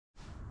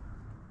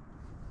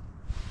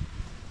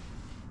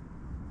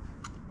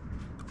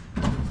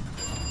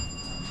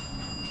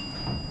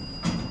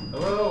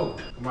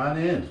Come on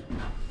in.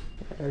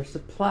 There's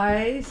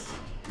supplies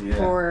Yeah.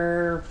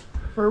 for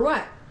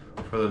what?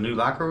 For the new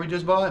locker we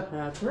just bought?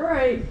 That's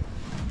right.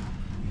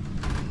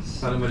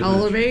 Elevator.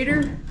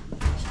 Elevator.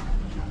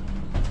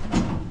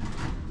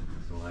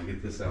 So when I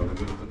get this out, I'm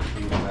going to put the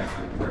thing back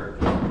in the car.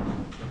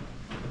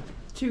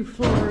 2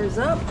 floors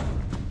up.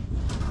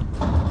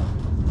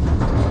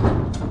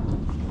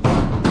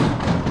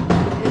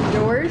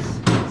 Indoors,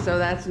 so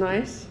that's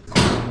nice.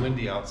 It's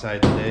windy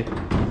outside today.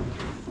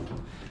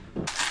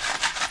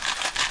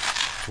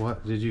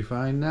 What did you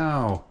find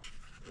now?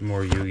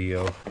 More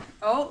Yu-Gi-Oh!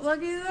 Oh,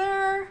 looky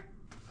there.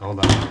 Hold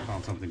on, I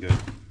found something good.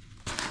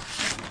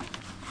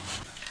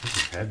 This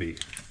is heavy.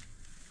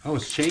 Oh,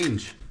 it's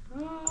change.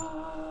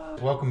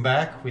 Welcome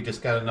back. We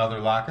just got another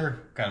locker.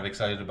 Kind of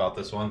excited about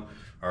this one.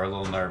 Or a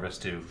little nervous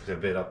too. I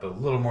bid up a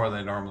little more than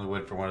I normally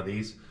would for one of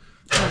these.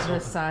 For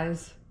this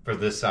size. For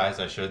this size,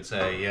 I should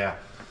say, yeah.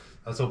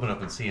 Let's open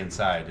up and see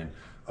inside.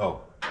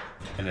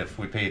 And if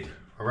we paid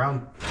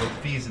around with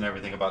fees and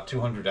everything about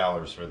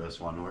 $200 for this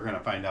one, we're gonna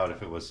find out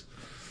if it was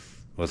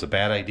a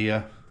bad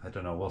idea. I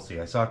don't know. We'll see.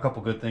 I saw a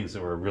couple good things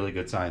that were a really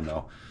good sign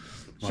though.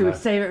 Should we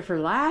save it for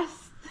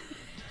last?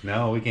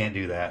 No, we can't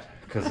do that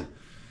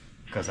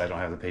because I don't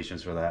have the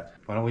patience for that.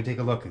 Why don't we take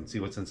a look and see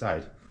what's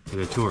inside?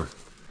 Do a tour.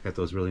 Got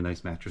those really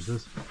nice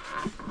mattresses.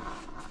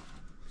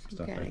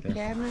 Stuff Got right a there.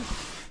 cabinet,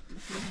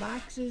 some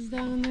boxes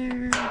down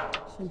there,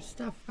 some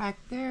stuff back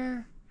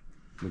there.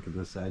 Look at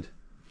this side.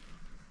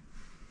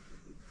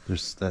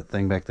 There's that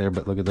thing back there,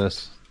 but look at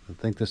this. I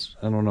think this,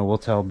 I don't know, we'll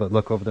tell, but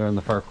look over there in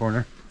the far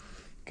corner.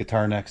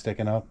 Guitar neck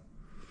sticking up.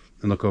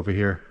 And look over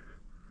here.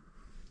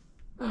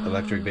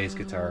 Electric bass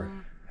guitar.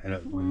 And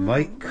it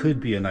could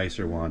be a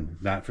nicer one.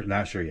 Not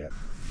sure yet.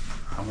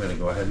 I'm gonna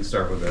go ahead and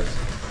start with this.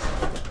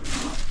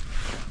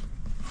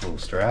 Little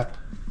strap.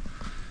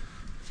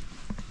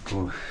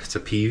 Oh, it's a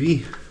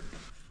PV.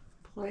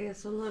 Play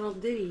us a little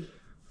ditty.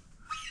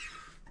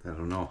 I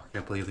don't know.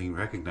 Can't play anything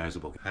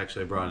recognizable.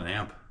 Actually, I brought an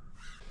amp.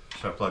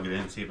 Should I plug it in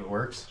and see if it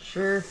works?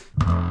 Sure.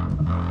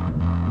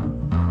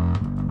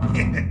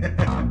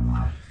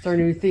 It's our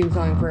new theme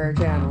song for our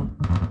channel.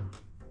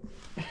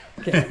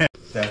 Okay.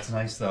 That's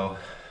nice though.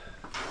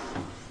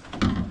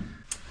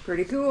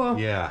 Pretty cool.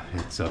 Yeah,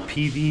 it's a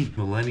PV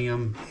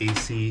Millennium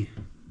AC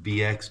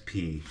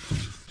BXP.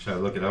 Should I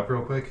look it up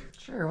real quick?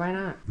 Sure, why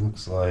not?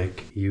 Looks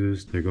like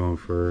used. They're going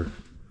for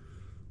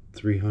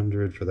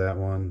 $300 for that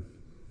one.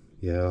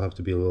 Yeah, I'll have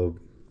to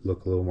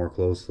look a little more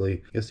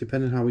closely. Guess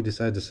depending on how we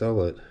decide to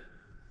sell it.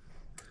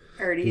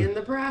 Already in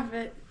the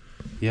profit.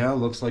 Yeah,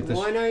 looks like this.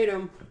 One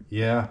item.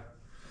 Yeah,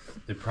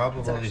 it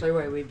probably. That's actually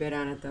why we bid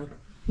on it though.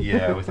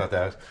 Yeah, we thought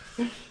that.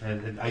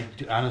 And I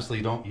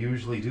honestly don't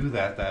usually do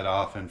that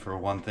often for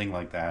one thing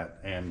like that.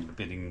 And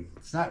bidding,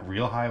 it's not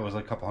real high. It was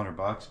like a couple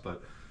 $100,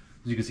 but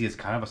as you can see, it's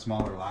kind of a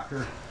smaller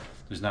locker.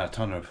 There's not a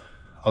ton of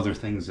other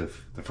things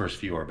if the first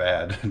few are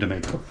bad to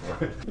make up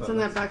for it. What's in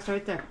that box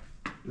right there?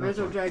 Might as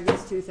well drag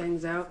these 2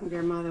 things out and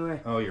get them out of the way.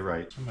 Oh, you're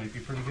right. It might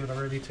be pretty good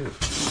already too.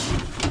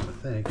 I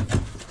think.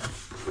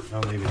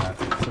 Oh, maybe not.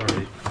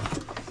 Sorry.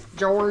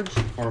 George.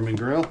 Orman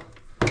Grill.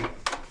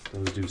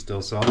 Those do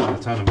still sell at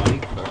a ton of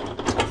money.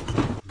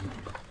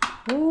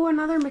 Oh,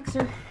 another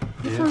mixer.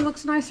 This Yeah. one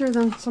looks nicer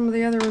than some of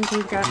the other ones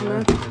we've gotten. Yeah,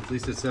 at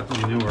least it's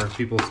definitely newer.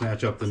 People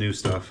snatch up the new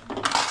stuff.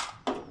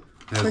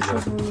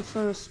 Pressure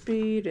bonus,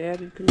 speed,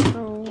 added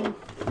control.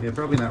 Yeah,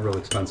 probably not real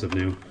expensive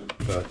new,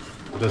 but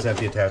it does have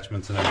the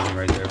attachments and everything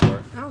right there for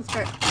it. Oh, it's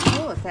got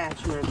cool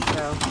attachments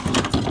though.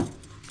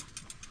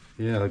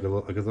 Yeah, like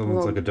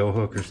a dough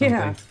hook or something.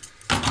 Yeah.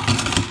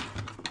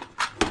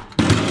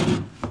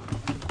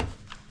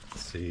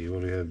 Let's see,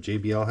 what do we have?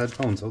 JBL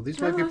headphones. Oh, these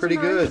might be those pretty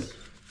are good. nice.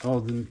 Oh,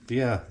 then,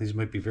 yeah, these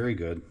might be very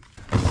good.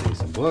 Let's see,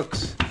 some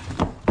books.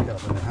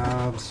 Calvin and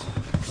Hobbes.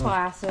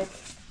 Classic.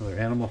 Another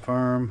Animal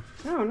Farm.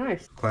 Oh,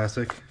 nice.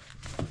 Classic.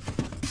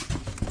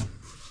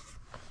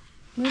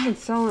 We've been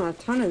selling a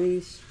ton of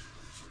these.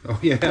 Oh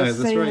yeah, The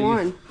that's same right.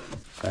 one.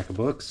 Back of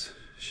books.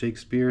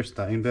 Shakespeare,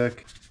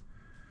 Steinbeck.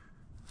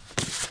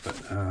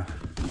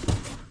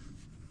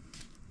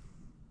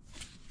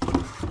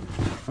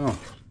 Oh,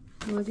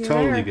 Looky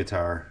totally there.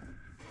 guitar.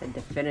 The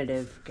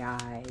definitive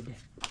guide.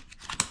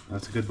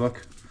 That's a good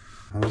book.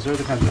 Those are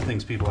the kinds of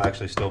things people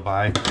actually still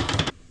buy.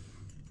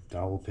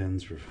 Dowel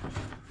pins for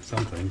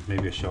something,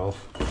 maybe a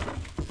shelf.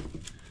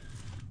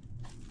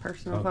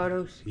 Personal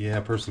photos. Yeah,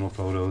 personal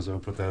photos. I'll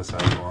put that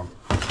aside for them.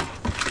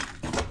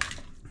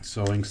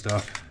 Sewing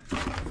stuff.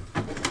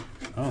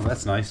 Oh,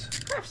 that's nice.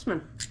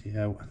 Craftsman.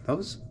 Yeah,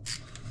 those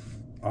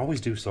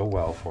always do so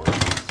well for us.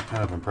 It's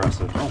kind of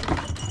impressive. Oh,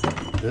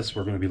 this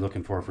we're going to be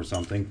looking for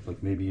something,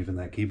 like maybe even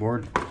that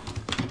keyboard.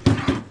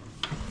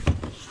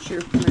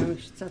 Sure, maybe we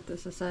should set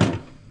this aside.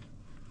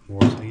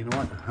 Or, you know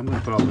what? I'm going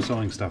to put all the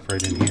sewing stuff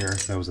right in here.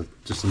 That was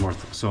just some more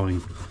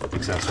sewing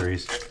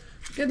accessories.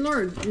 Good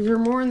lord, is there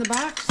more in the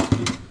box?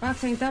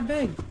 Box ain't that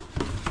big.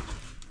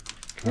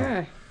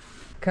 Okay.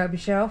 Cubby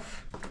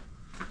shelf.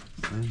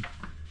 Okay.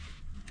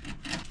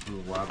 A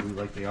little wobbly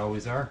like they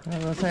always are. I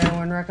will say I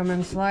wouldn't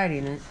recommend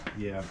sliding it.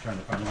 Yeah, I'm trying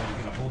to find a way to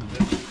get a hold of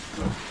it.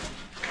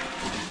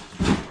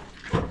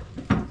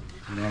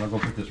 I'll go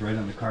put this right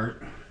on the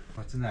cart.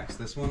 What's next?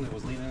 This one that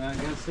was leaning out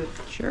against it?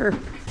 Sure.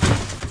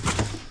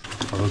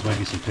 Oh, those might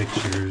be some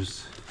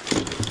pictures.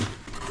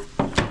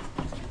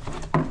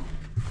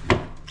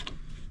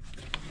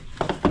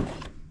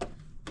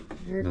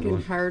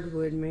 American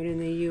hardwood made in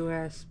the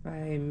U.S. by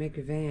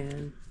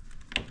McVan.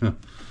 Huh.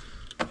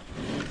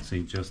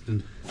 St.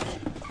 Justin.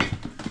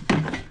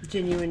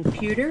 Genuine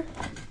pewter.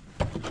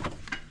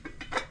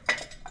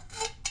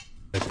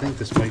 I think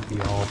this might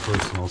be all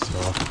personal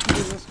stuff. Look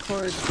at this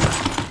cord.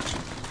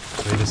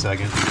 Wait a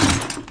second.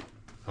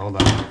 Hold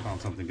on, I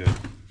found something good.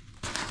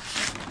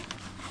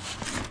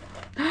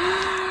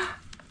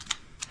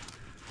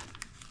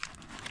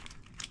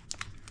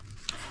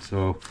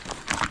 So,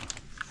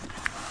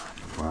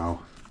 wow.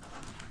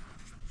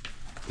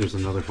 There's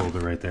another folder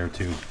right there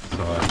too.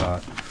 So I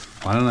thought,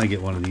 why don't I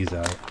get one of these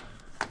out?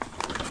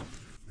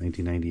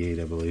 1998,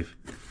 I believe.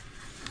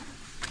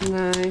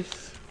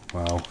 Nice.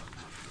 Wow.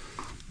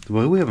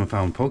 Well, we haven't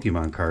found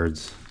Pokemon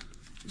cards.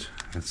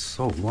 That's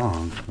so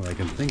long that I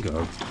can think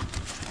of.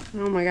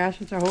 Oh my gosh,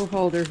 it's a whole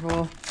folder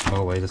full.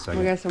 Oh, wait a second.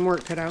 We got some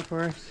work cut out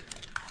for us.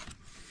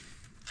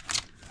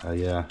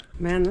 Yeah.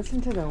 Man,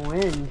 listen to the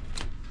wind.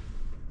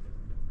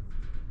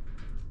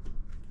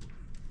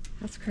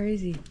 That's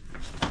crazy.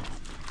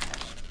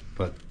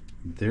 But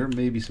there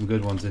may be some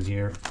good ones in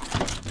here.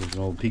 There's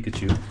an old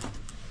Pikachu.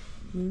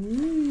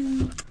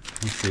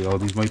 Let's see. Oh,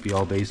 these might be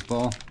all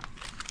baseball.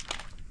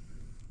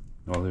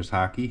 Oh, there's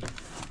hockey.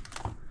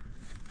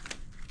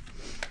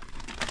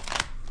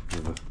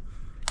 Give a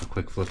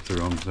quick flip through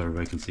them so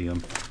everybody can see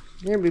them.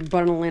 We're gonna be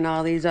bundling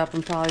all these up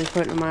and probably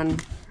putting them on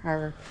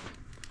our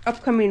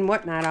upcoming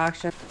whatnot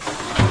auction.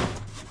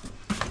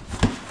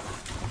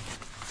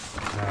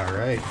 All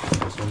right,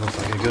 this one looks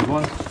like a good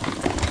one.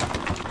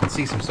 I can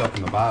see some stuff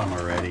in the bottom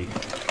already.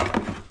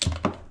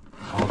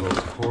 All those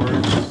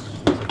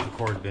cords. Looks like the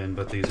cord bin,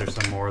 but these are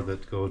some more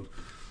that go.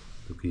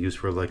 We can use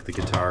for like the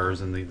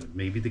guitars and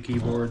maybe the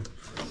keyboard,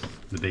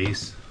 the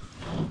bass.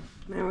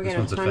 Man, we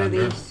got a ton of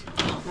these.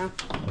 No,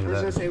 I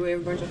was gonna say we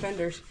have a bunch of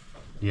fenders.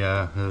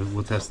 Yeah,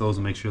 we'll test those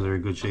and make sure they're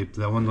in good shape.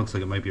 That one looks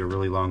like it might be a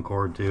really long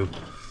cord too.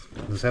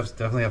 Those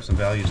definitely have some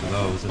value to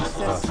those. It's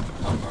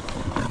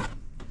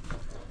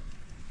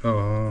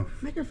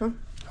Microphone.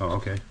 Oh,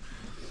 okay.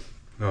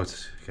 Oh,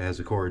 it has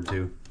a cord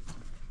too.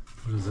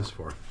 What is this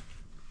for?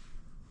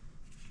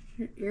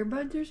 Your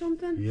earbuds or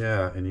something?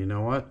 Yeah, and you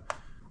know what?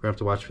 We're gonna have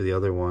to watch for the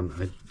other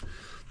one.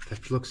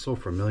 That looks so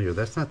familiar.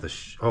 That's not the.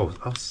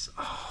 I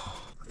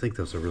think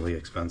those are really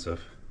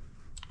expensive.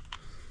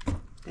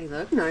 They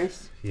look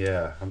nice.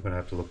 Yeah, I'm gonna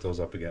have to look those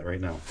up again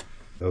right now.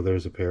 Oh,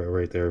 there's a pair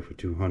right there for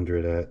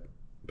 $200 at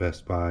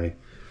Best Buy.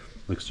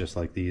 Looks just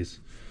like these.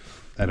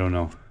 I don't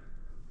know.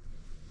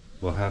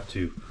 I'll have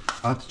to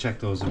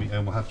check those, and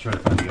we'll have to try to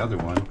find the other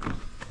one.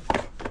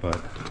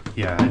 But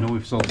yeah, I know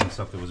we've sold some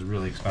stuff that was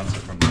really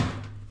expensive from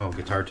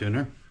guitar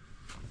tuner.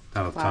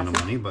 Not a ton of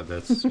money, but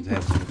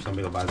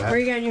somebody will buy that. What do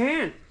you got in your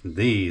hand?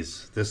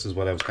 This is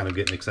what I was kind of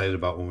getting excited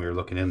about when we were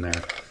looking in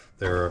there.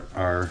 There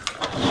are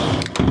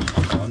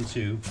 1,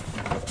 2,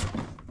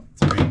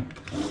 3,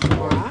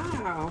 4,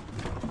 wow,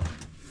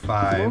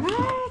 5.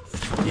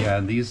 What? Yeah,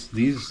 and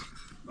these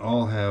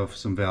all have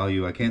some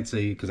value. I can't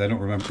say because I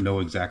don't know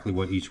exactly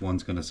what each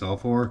one's going to sell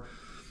for,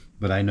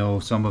 but I know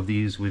some of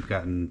these we've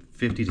gotten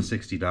 $50 to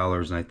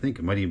 $60, and I think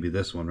it might even be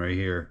this one right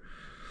here.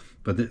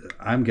 But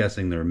I'm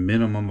guessing they're a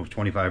minimum of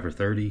 25 or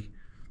 30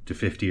 to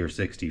 50 or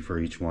 60 for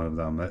each one of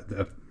them.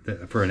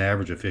 For an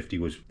average of 50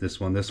 was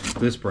this one.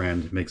 This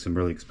brand makes some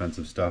really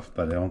expensive stuff,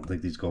 but I don't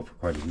think these go for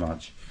quite as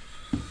much.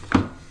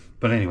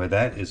 But anyway,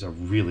 that is a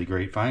really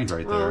great find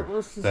right there.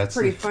 Well, this is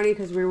pretty funny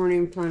because we weren't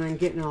even planning on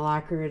getting a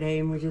locker today,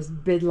 and we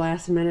just bid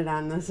last minute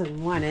on this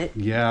and won it.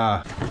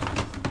 Yeah.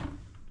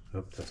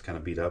 Oh, that's kind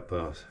of beat up.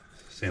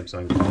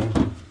 Samsung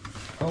phone.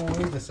 Oh,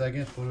 wait a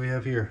second. What do we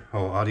have here?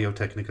 Oh, Audio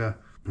Technica.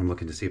 I'm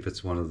looking to see if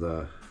it's one of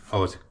the.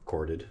 Oh, it's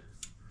corded.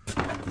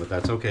 But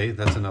that's okay.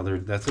 That's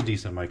a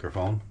decent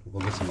microphone.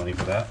 We'll get some money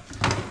for that.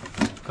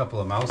 A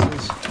couple of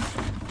mouses.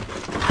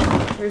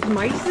 There's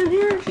mice in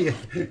here? Yeah.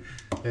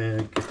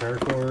 And guitar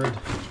cord.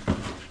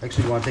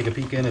 Actually, you want to take a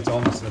peek in? It's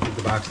almost, I think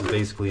the box is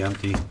basically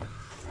empty.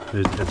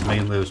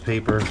 There's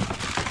paper.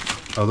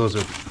 Oh, those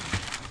are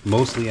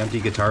mostly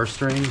empty guitar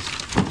strings.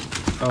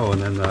 Oh,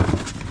 and then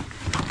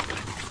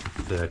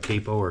the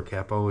capo or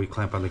capo you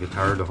clamp on the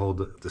guitar to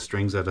hold the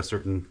strings at a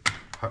certain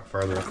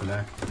farther up the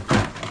neck.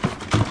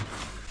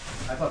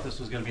 I thought this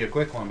was going to be a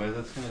quick one, but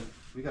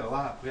we got a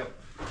lot.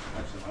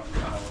 Actually, I don't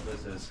know what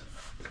this is.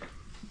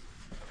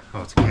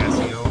 Oh, it's a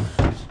Casio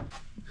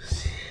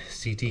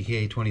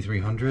CTK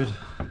 2300.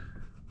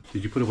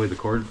 Did you put away the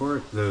cord for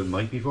it? The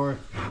mic before it?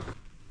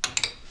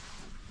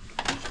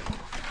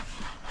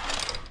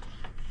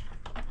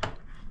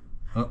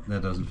 Oh,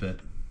 that doesn't fit.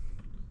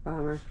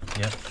 Bummer.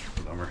 Yep,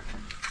 bummer.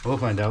 We'll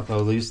find out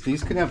though.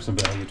 These could have some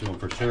value to them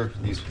for sure.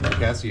 These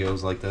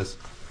Casios like this.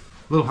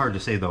 A little hard to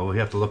say though. We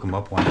have to look them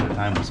up one at a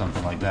time with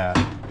something like that,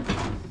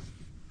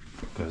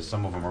 because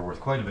some of them are worth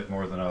quite a bit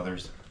more than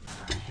others.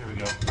 Here we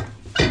go.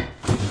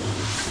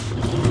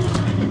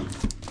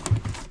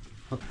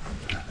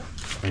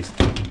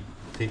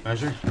 tape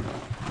measure.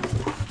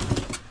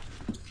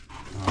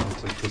 Oh,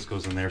 looks like this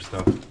goes in their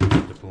stuff.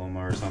 Diploma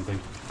or something.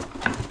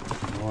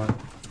 You know what?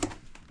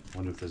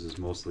 Wonder if this is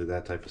mostly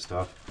that type of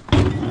stuff.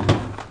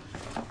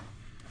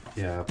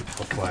 Yeah, a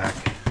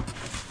plaque.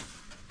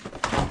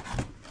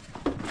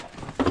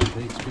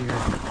 Shakespeare.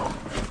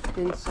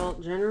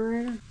 Insult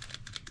generator.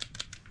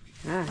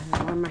 Ah,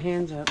 I warm my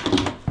hands up.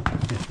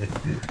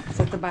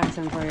 Set the box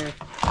on fire.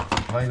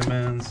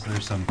 Vitamins.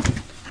 There's some.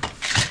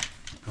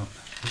 Oh,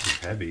 this is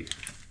heavy.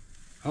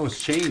 Oh,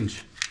 it's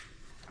change.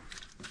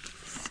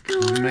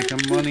 We're making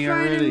money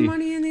already.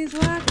 Money in these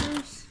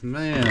lockers.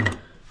 Man,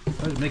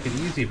 that would make it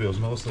easy if it was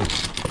mostly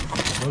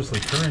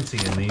currency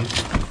in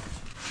these.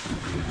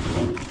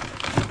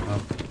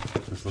 Oh,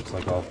 this looks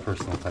like all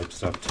personal type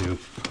stuff too.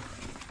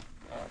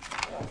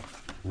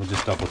 We'll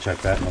just double check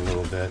that in a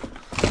little bit.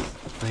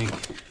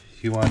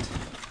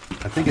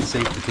 I think it's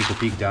safe to take a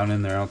peek down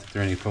in there. I don't think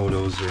there are any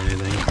photos or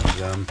anything of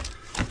them.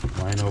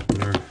 Line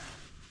opener,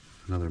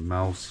 another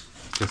mouse.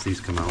 I guess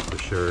these come out for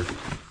sure.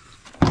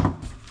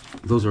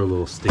 Those are a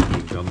little sticky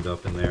and gummed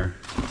up in there.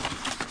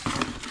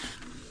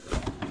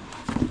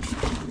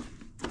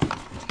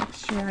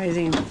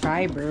 Texturizing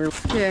fiber.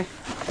 Okay.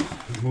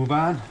 Move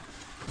on.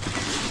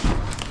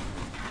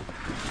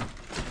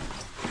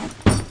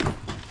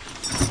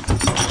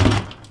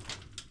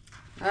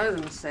 I was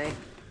gonna say.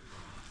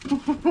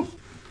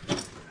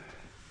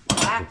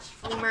 Watch,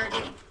 flea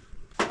market,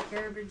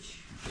 garbage,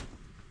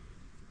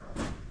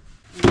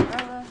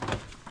 umbrella,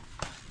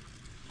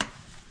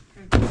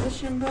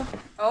 composition book.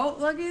 Oh,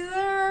 looky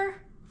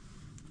there.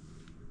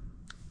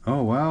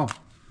 Oh, wow.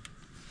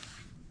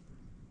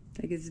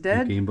 Think it's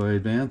dead? Game Boy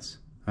Advance?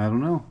 I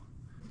don't know.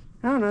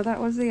 I don't know, that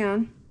was the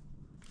on.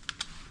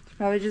 It's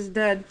probably just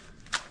dead.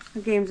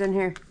 What game's in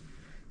here?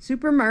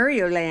 Super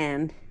Mario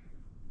Land.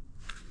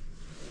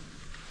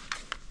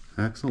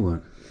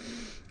 Excellent.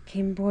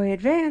 Game Boy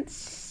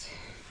Advance.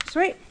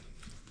 Sweet.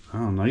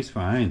 Oh, nice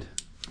find.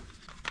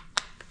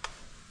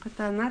 Put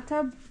that in that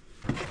tub.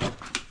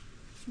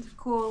 It's a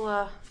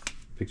cool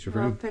Picture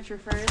little frame. picture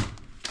frame.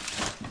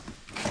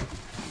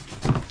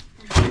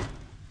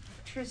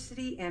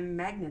 Electricity and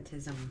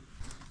magnetism.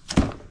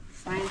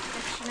 Science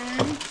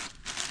fiction.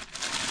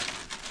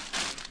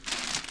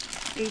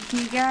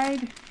 AT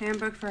guide.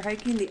 Handbook for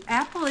hiking the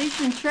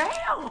Appalachian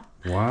Trail.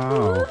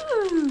 Wow.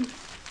 Ooh.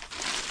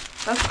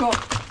 That's cool.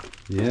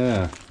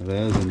 Yeah,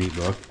 that is a neat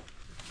book.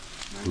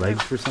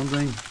 Legs for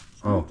something?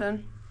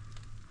 Something.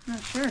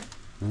 Not sure.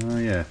 Oh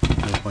yeah.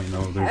 No point.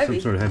 No, there's Heavy.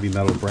 some sort of heavy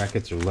metal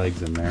brackets or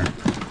legs in there.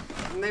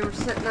 And they were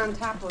sitting on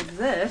top of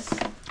this.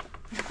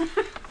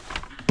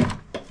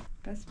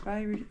 Best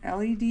Buy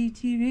LED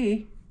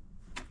TV.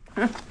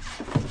 Oh,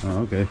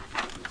 okay.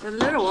 It's a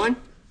little one.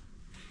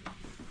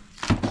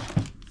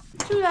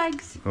 2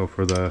 legs. Oh,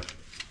 for the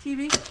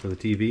TV.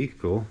 TV.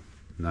 Cool.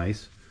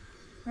 Nice.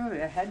 Probably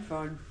a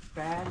headphone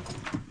bag.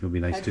 It'll be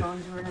nice to.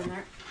 Headphones were in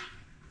there.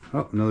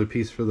 Oh, another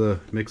piece for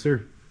the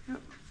mixer.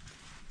 Yep.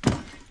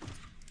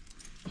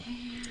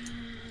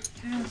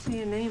 I don't see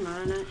a name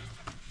on it.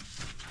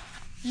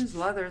 It's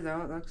leather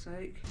though, it looks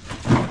like.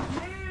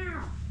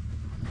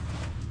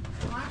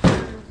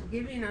 Locker's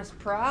giving us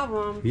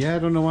problems. Yeah, I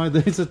don't know why.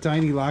 It's a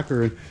tiny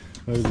locker.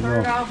 I don't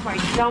Start know. off by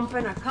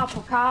dumping a cup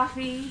of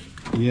coffee.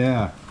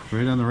 Yeah,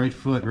 right on the right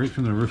foot, right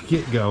from the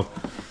get-go.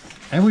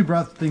 And we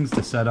brought things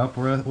to set up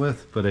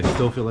with, but I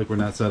still feel like we're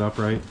not set up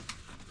right.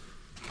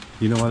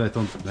 You know what?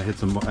 I hit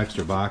some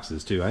extra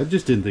boxes too. I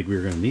just didn't think we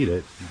were going to need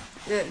it.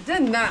 It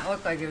did not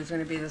look like it was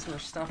going to be this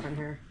much stuff in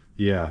here.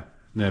 Yeah.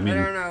 I I mean,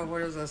 don't know.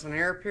 What is this? An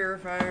air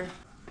purifier?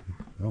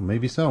 oh,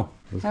 maybe so.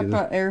 Let's get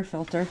HEPA it. air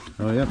filter.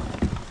 Oh, yeah.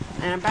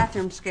 And a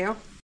bathroom scale.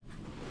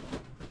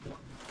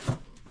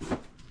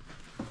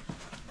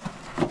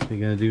 What are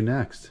you going to do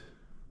next?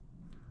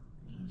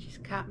 You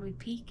just caught me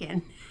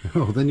peeking.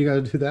 Oh, then you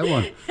got to do that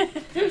one.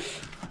 I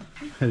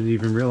didn't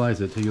even realize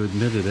it till you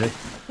admitted it.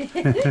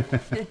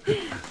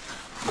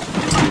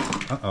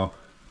 Uh-oh.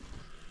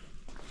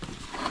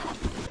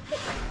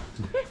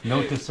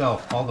 Note to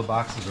self, all the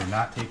boxes are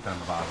not taped on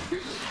the bottom.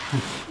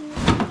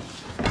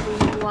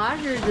 The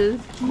locker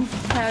just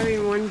keeps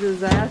having one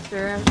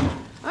disaster.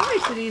 That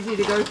makes it easy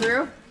to go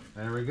through.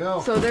 There we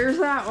go. So there's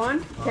that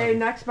one. Okay,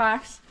 next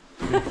box.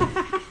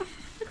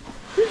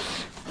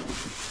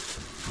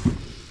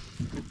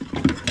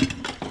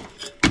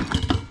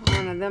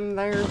 One of them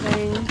there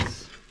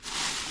things.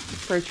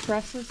 Fridge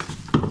presses.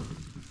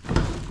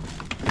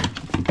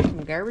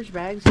 Some garbage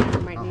bags. You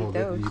might I'll need hold it.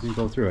 those. You can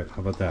go through it.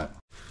 How about that?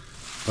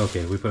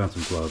 Okay, we put on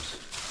some gloves.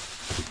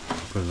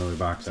 Put another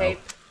box Tape.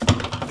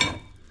 out.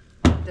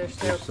 There's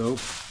There's soap. soap.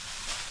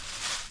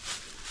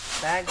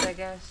 Bags, I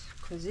guess.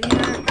 Cuisine. I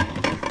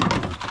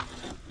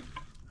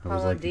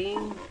was Paula like,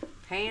 Dean.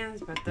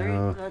 Pans, but they're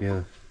oh,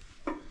 yeah.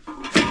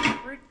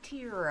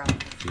 pretty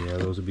rough. Yeah,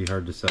 those would be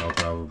hard to sell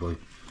probably.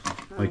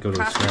 Might go to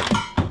a scrap.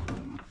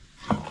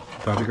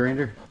 Coffee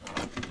grinder?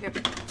 Yep.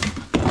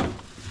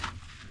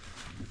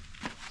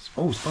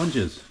 Oh,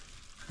 sponges.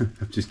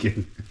 I'm just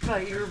kidding.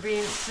 Thought you were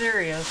being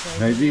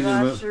serious. I Like, you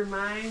didn't, lost your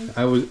mind.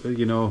 I was,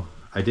 you know,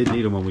 I did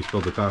need them when we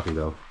spilled the coffee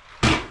though.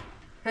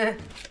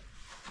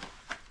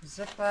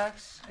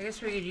 Ziplocs. I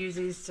guess we could use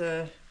these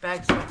to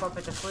bag stuff up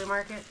at the flea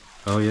market.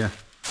 Oh yeah.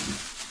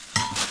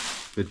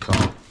 Good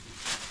call.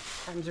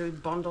 Sometimes we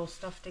bundle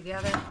stuff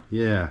together.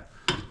 Yeah.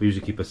 We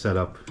usually keep a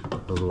setup,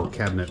 a little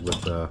cabinet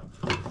with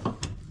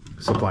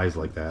supplies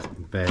like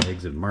that.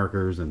 Bags and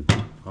markers and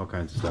all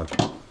kinds of stuff.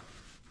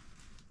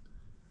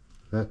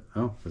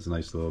 Oh, that's a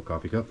nice little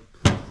coffee cup.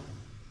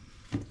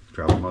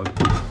 Travel mug.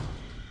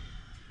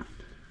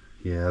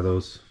 Yeah,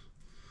 those.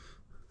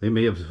 They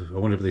may have. I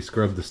wonder if they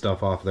scrubbed the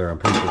stuff off there on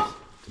purpose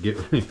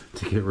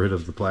to get rid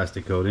of the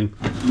plastic coating.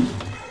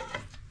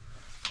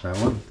 That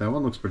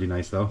one looks pretty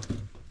nice though.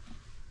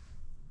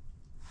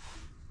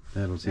 I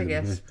don't see. I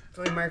guess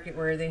flea market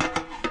worthy.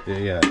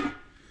 Yeah.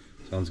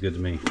 Sounds good to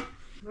me.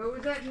 What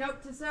was that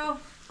note to sell?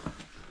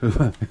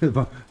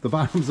 The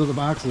bottoms of the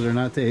boxes are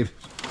not taped.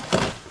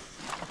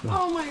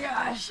 Oh my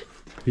gosh.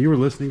 You were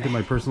listening to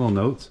my personal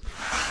notes?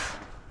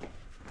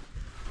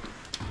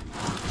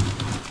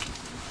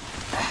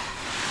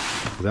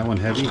 Is that one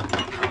heavy?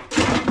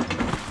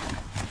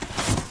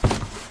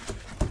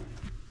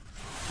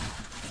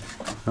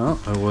 Oh,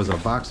 it was a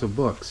box of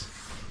books.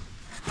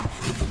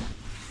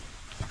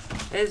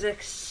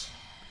 Physics.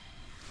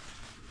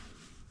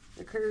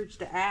 The courage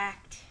to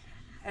act.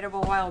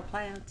 Edible wild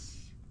plants.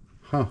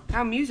 Huh.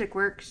 How music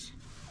works.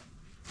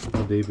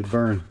 Oh, David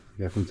Byrne,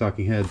 guy from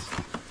Talking Heads.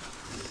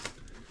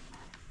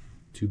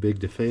 Too big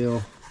to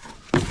fail.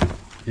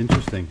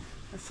 Interesting.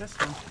 What's this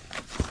one?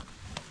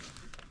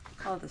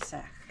 Called the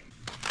sack.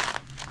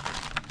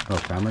 Oh,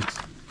 comics.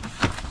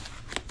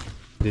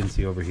 Didn't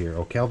see over here.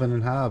 Oh, Calvin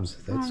and Hobbes.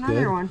 That's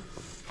another good. One.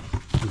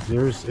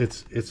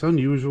 It's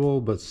unusual,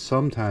 but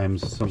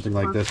sometimes something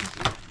like this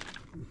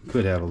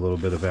could have a little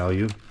bit of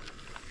value.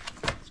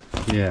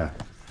 Yeah.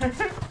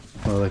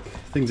 Well, like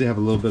things that have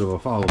a little bit of a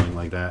following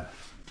like that.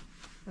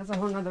 That's a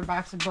whole nother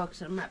box of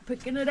books. I'm not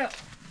picking it up.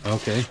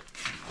 Okay.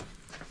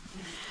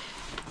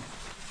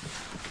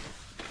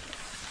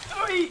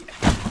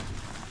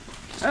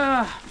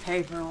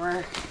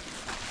 Paperwork.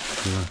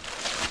 Yeah.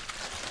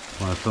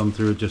 Want to thumb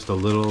through it just a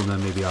little, and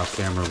then maybe off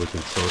camera we can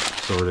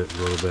sort it a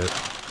little bit.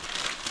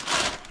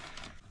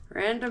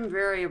 Random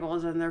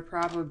variables and their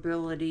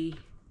probability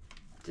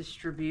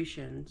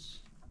distributions.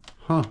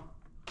 Huh.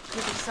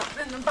 Could be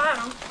something in the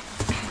bottom.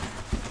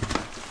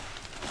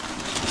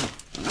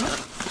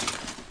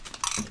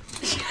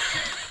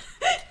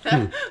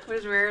 That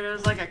was weird. It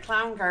was like a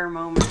clown car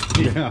moment.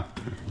 Yeah.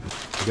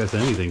 I guess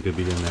anything could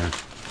be in there.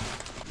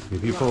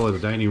 If you pull a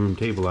dining room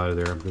table out of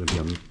there, I'm going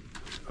to be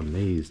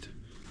amazed.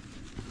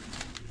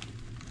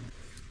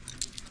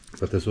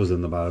 But this was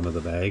in the bottom of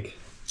the bag.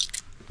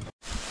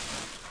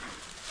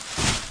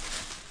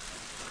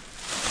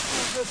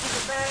 This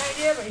is a bad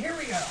idea, but here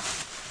we go.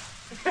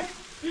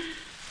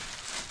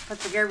 Put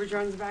the garbage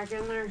runs back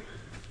in there.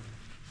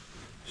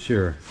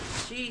 Sure.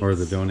 Jeez. Or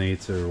the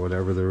donates or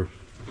whatever they're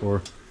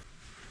for.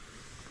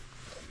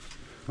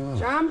 Oh.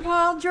 John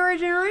Paul,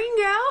 George, and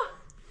Ringo.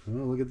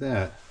 Oh, look at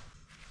that.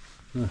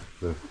 Huh,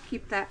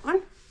 Keep that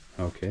one.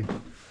 okay.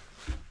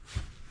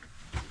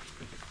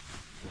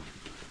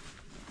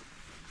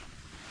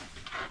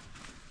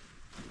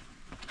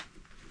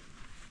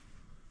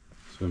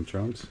 Swim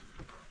trunks.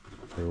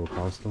 Ferro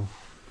Postal.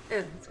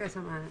 Ew, it's got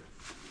something on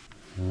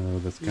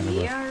it. That's kind of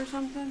Mia or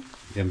something?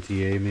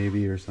 MTA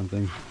maybe or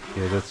something.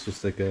 Yeah, that's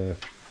just like a,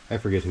 I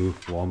forget who,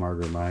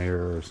 Walmart or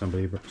Meijer or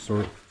somebody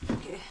sort.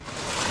 Okay.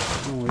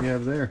 Oh, what do you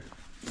have there?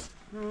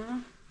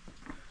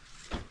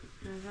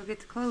 I'll get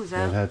the clothes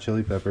Red out. Hot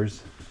Chili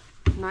Peppers.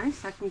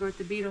 Nice. I can go with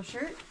the Beetle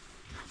shirt.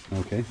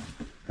 Okay,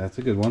 that's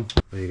a good one.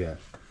 What do you got?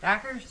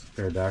 Dockers.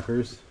 Pair of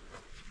Dockers.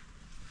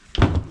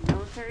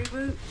 Military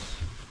boots.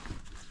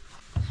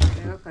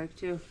 They look like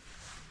too.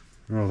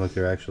 Oh, like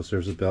their actual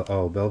serves of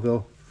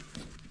Belleville.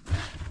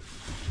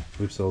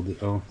 We've sold the,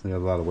 oh, they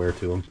have a lot of wear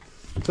to them.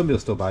 Somebody will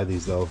still buy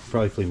these though.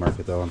 Probably flea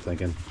market though, I'm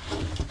thinking.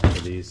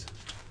 For these.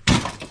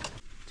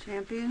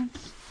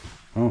 Champions.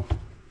 Oh,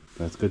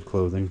 that's good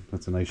clothing.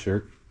 That's a nice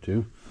shirt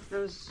too.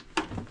 Those.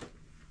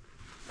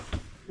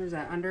 Who's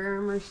that? Under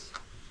Armour's.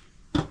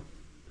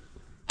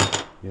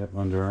 Yep,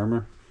 Under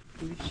Armour.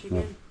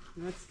 Michigan.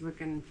 That's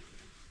looking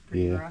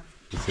pretty Yeah,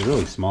 rough. it's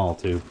really small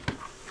too.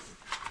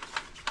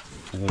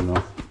 I don't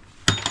know.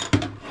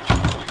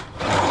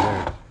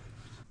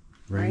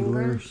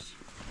 Wranglers.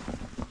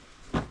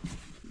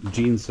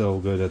 Jeans so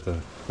good at the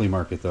flea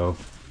market though.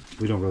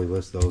 We don't really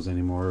list those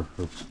anymore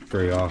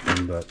very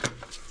often, but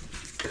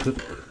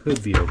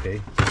could be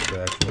okay.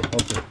 The actual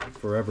Ultra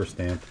Forever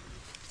stamp.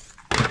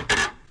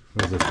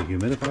 What is this, a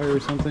humidifier or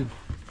something?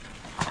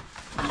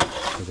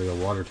 There's like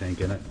a water tank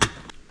in it.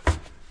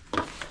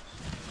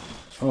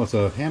 Oh, it's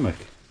a hammock.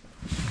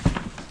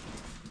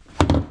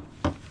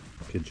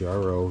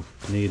 Kajaro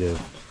native.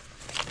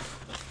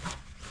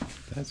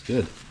 That's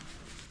good.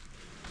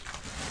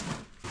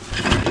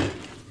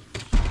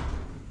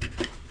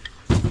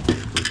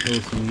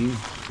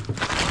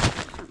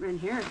 Something in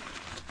here.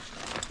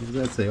 What does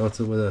that say? Oh, it's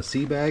with a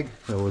sea bag?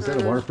 Oh, was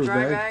that a waterproof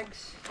dry bag?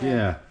 bags.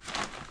 Yeah.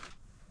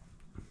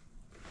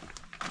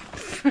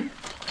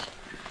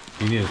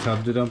 You need a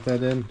tub to dump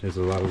that in? There's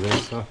a lot of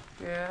this stuff.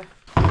 Yeah.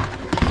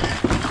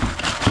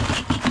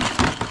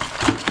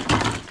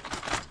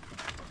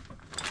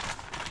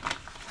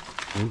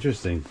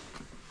 Interesting.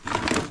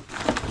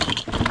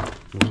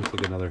 Looks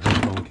like another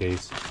headphone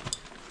case.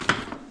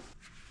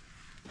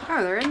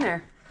 Oh, they're in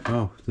there.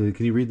 Oh,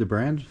 can you read the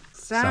brand?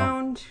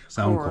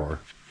 Soundcore.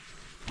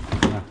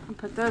 Yeah. I'll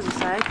put those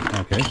aside.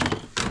 Okay.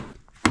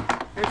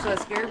 There's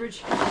less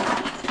garbage.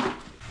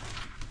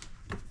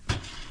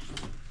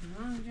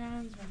 Long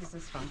Johns. What is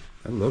this one?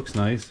 That looks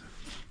nice.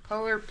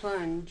 Polar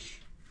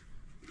Plunge.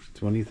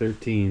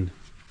 2013.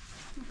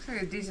 Looks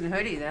like a decent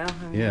hoodie though.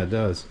 Yeah, it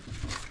does.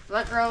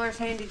 Lint rollers,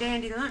 handy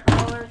dandy lint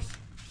rollers.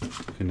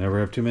 Can never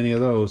have too many of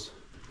those.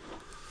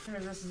 I wonder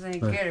if this is any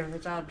good if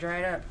it's all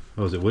dried up.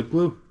 Oh, is it wood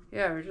glue?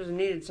 Yeah, we just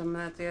needed some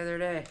of that the other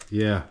day.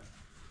 Yeah.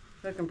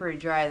 Looking pretty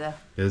dry though.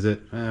 Is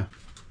it?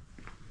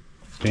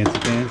 Fancy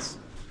pants.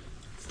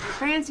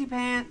 Fancy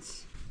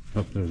pants.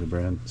 Oh, there's a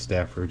brand.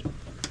 Stafford.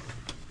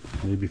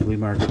 Maybe flea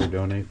market or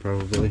donate,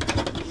 probably.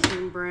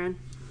 Same brand.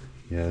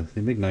 Yeah,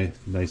 they make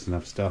nice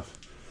enough stuff.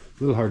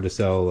 A little hard to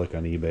sell like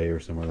on eBay or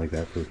somewhere like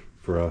that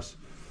for us.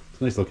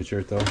 It's a nice looking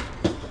shirt though.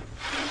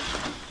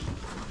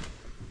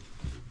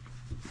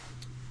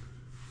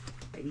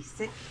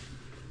 Basic.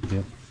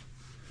 Yep.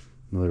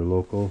 Another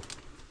local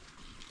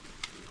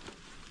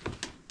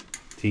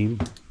team.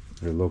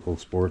 Their local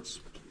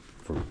sports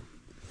for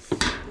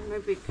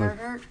Maybe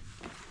Carhartt.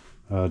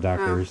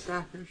 Dockers. Oh,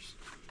 Dockers.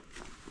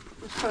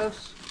 It's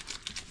close.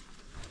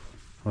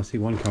 I see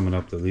one coming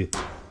up that a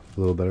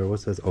little better.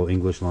 What's that? Oh,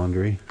 English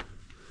Laundry.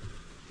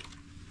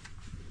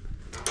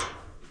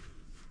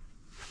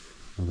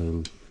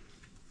 Another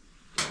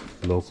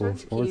local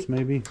sports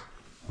maybe.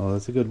 Oh,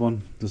 that's a good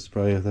one. This is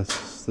probably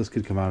this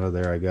could come out of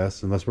there, I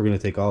guess, unless we're gonna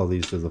take all of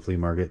these to the flea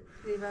market.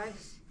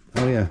 Levi's.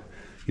 Oh yeah,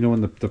 you know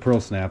when the pearl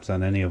snaps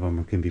on any of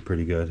them can be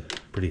pretty good.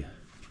 Pretty.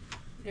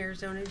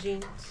 Arizona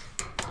jeans.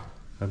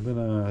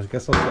 I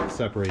guess I'll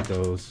separate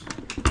those.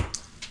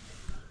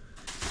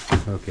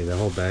 Okay, that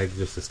whole bag,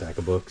 just a stack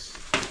of books.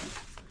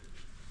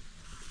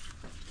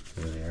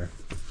 There they are.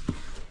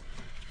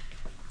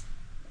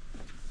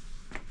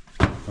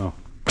 Oh,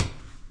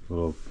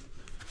 little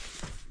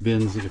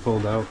bins that you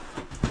fold out.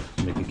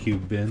 Make a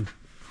cube bin.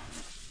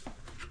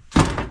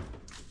 A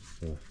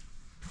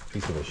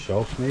piece of a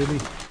shelf, maybe.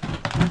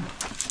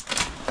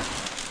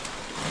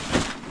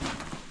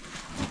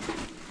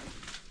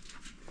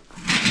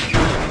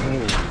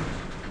 Oh.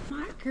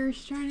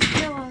 Marker's trying to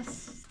kill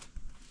us.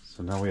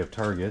 So now we have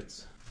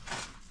targets.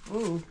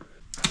 Ooh.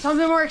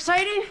 Something more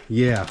exciting?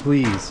 Yeah,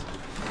 please.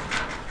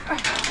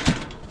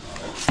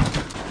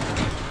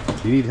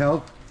 You need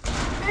help?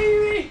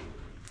 Maybe.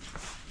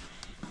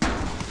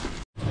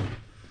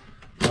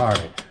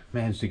 Alright,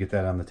 managed to get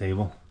that on the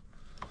table.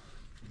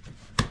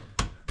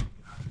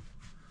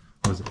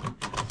 What is it?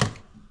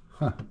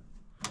 Huh.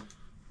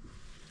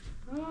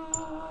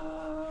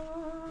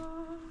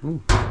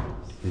 Ooh,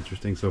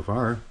 interesting so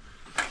far.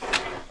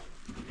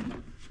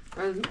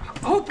 I was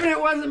hoping it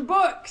wasn't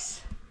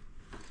books.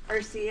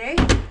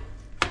 RCA.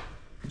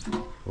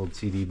 Old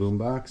CD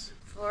boombox.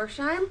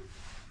 Florsheim.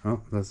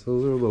 Oh, those are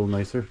a little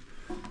nicer.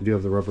 We do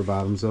have the rubber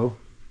bottoms though,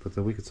 but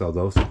we could sell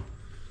those.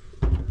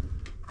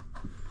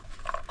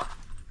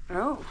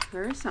 Oh,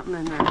 there is something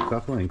in there.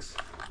 Cufflinks.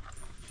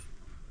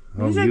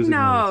 Oh, Music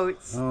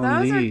notes. Oh,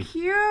 those neat. are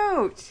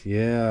cute.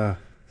 Yeah,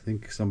 I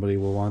think somebody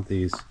will want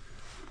these.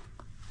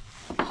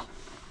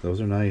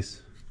 Those are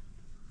nice.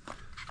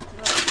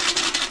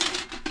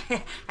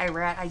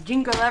 I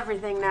jingle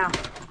everything now.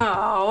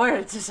 Oh, what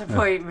a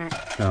disappointment.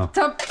 Oh.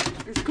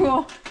 It's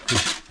cool.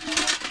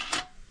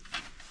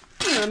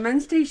 There's a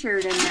men's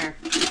t-shirt in there.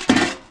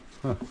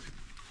 Huh.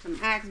 Some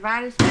Axe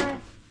body spray.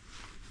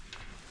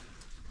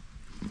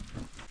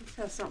 This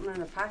has something in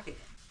the pocket.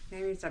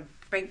 Maybe it's a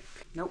bank.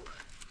 Nope.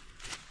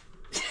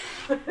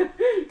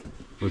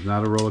 Was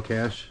not a roll of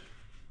cash?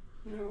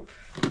 Nope.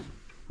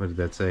 What did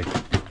that say?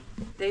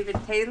 David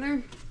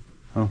Taylor.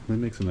 Oh, they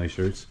make some nice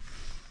shirts.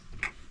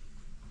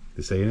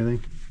 Did it say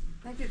anything?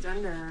 I think it's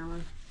Under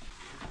Armour.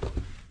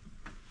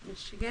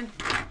 Michigan.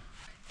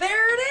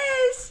 There it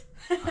is!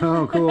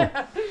 Oh, cool.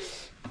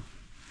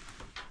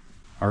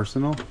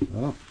 Arsenal?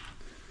 Oh.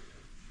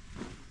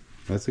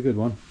 That's a good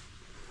one.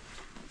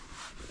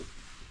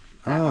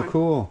 Oh,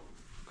 cool.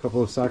 A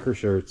couple of soccer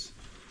shirts.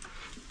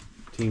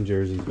 Team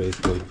jerseys,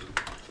 basically.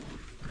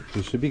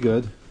 These should be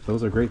good.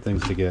 Those are great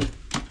things to get.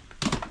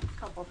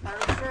 Couple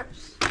power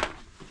strips.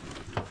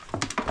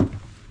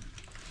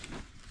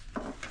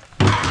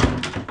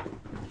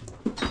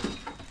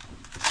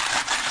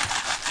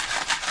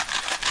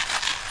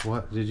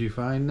 What did you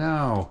find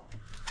now?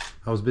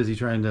 I was busy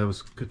trying to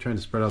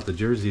spread out the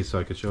jerseys so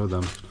I could show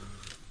them.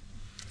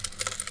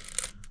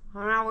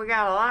 Well, now we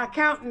got a lot of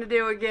counting to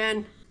do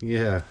again.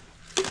 Yeah.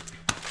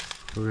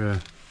 We're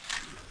gonna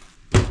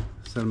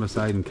set them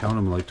aside and count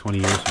them like 20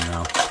 years from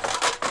now.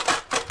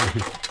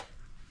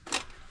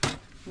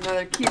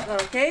 Another cute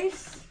little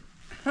case.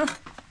 Hold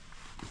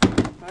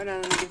on,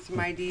 let me get some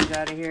IDs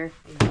out of here.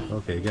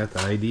 Okay, got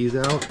the IDs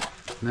out.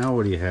 Now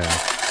what do you have?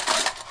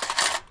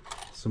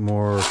 Some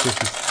more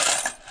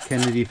 50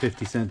 Kennedy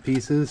 50-cent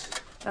pieces.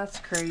 That's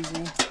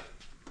crazy.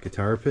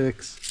 Guitar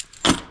picks.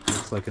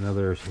 Looks like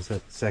another, is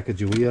that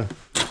Sacagawea?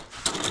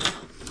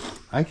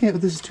 I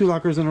can't, this is 2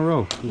 lockers in a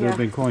row. There have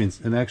been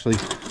coins. And actually,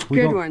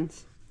 good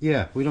ones.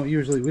 Yeah, we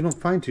don't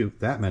find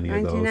that many of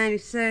those.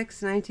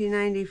 1996,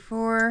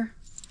 1994.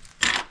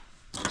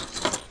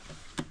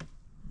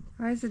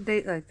 Why is the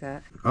date like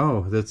that?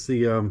 Oh, that's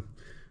the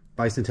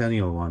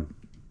bicentennial one.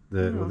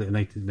 The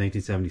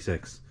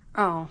 1976.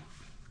 Oh,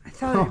 I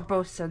thought it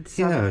both said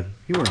 7. Yeah,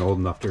 you weren't old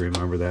enough to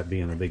remember that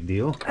being a big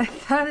deal. I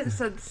thought it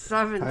said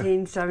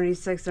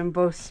 1776 on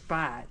both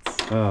spots.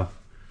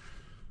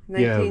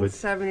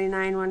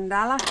 1979,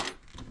 $1.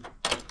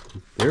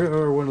 There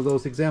are one of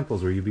those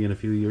examples where you being a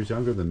few years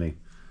younger than me.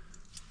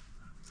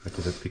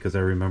 Because I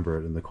remember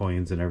it, and the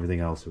coins and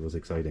everything else. It was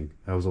exciting.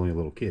 I was only a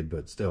little kid,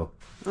 but still.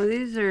 Well,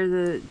 these are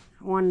the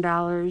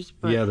 $1.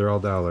 But yeah, they're all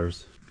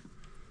dollars.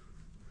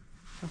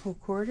 a whole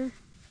quarter?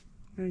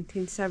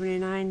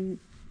 1979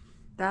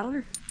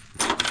 $.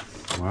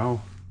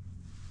 Wow.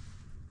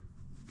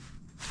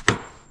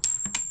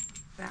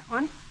 That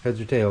one? Heads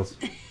or tails?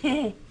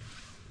 Another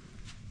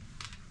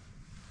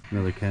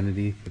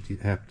Kennedy,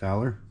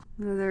 $50.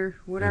 Another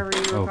whatever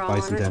you were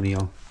calling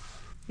bicentennial.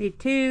 it.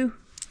 82.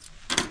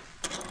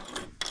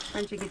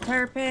 Bunch of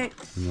guitar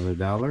picks. Another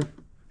 $1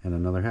 and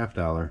another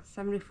 $50.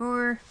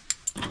 74.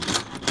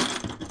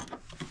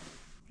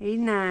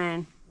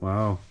 89.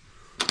 Wow.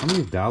 How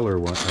many dollar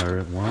ones are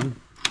it? 1,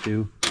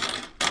 2,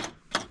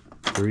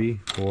 3,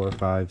 4,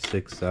 5,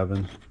 6,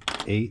 7,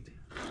 8.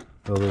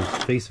 So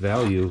there's face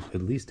value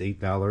at least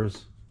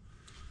 $8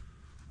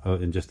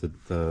 in just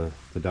the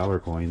dollar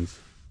coins.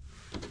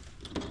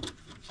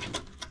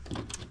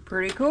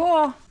 Pretty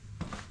cool.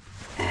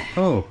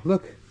 Oh,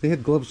 look, they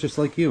had gloves just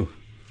like you.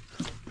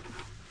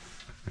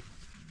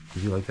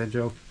 Did you like that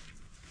joke?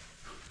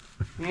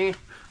 Eh.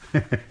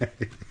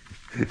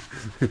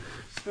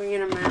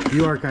 Swinging them out.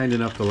 You are kind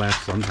enough to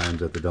laugh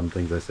sometimes at the dumb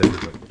things I say.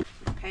 But...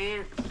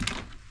 Pants.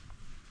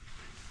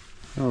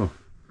 Oh, is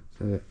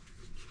that it?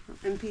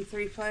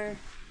 MP3 player.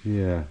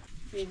 Yeah.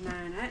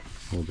 89 it.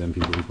 Old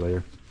MP3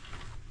 player.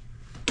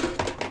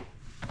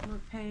 More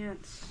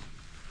pants.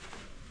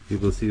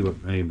 People see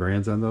any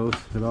brands on those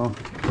at all?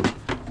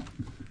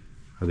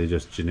 Are they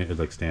just generic,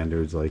 like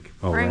standards, like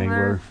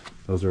Wrangler?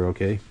 Those are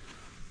okay.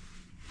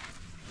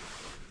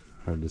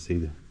 Hard to see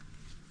the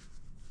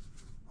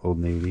Old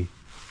Navy.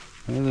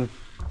 They'll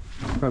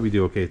probably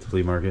do okay at the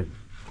flea market.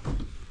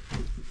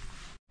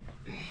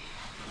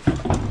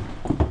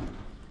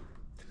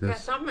 Got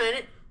something in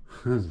it.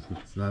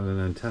 It's not an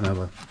antenna,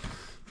 but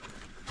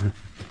Put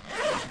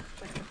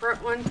the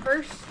front one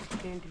first.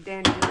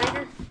 Dandy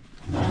later.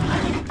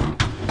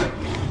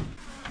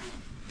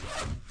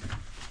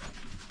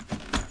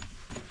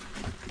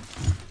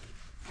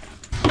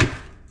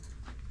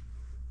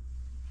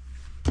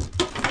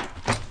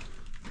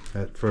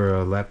 that for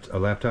a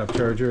laptop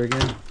charger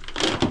again.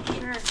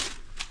 Sure.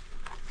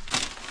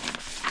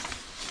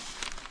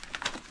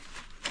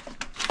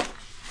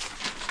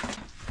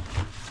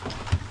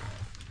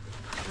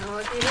 Now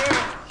looky here.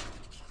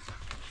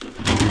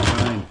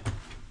 Fine.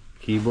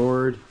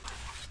 Keyboard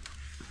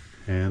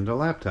and a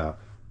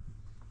laptop.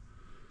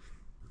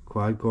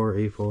 Quad core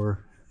A4,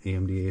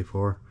 AMD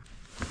A4.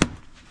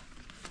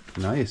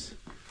 Nice.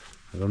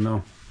 I don't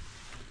know.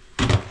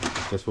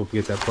 Guess we'll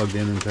get that plugged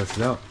in and test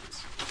it out.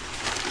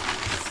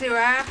 See what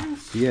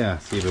happens. Yeah,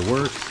 see if it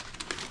works.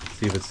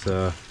 See if it's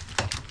More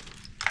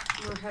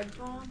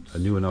headphones. a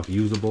new enough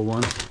usable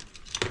one.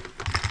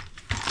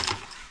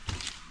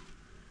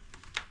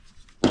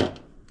 I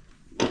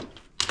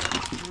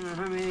don't know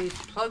how many of these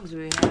plugs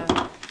we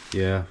have.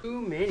 Yeah.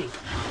 Too many.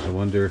 I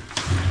wonder.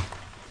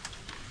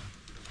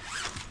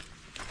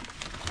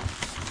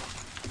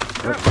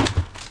 Oh, look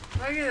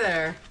at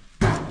there.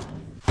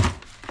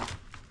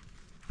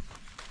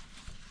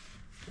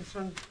 This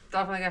one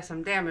definitely got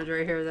some damage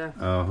right here, though.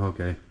 Oh,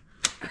 okay.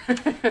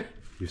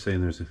 You're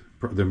saying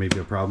there may be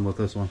a problem with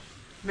this one?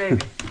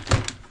 Maybe.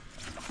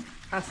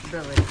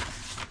 Possibility.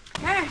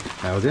 Okay.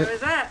 That was it? What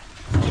was that?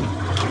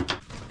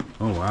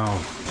 Oh,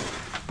 wow.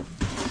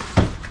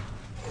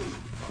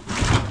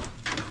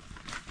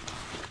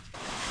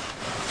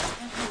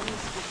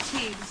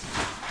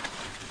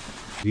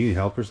 Do you need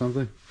help or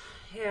something?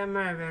 Yeah, I'm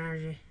out of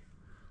energy.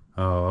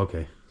 Oh,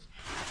 okay.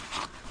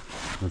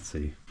 Let's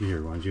see.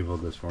 Here, why don't you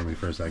hold this for me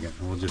for a second?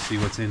 And we'll just see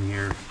what's in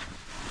here.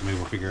 Maybe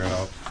we'll figure it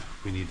out.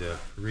 If we need to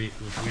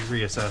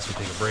reassess or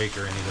take a break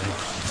or anything.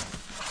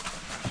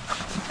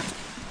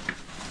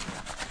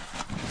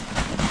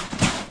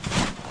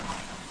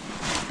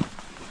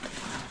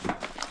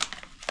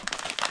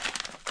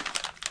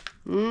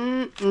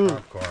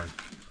 Popcorn.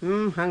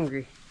 I'm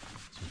hungry.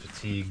 Some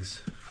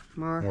fatigues.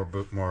 More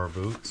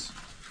boots.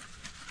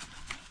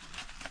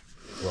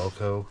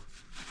 Welco.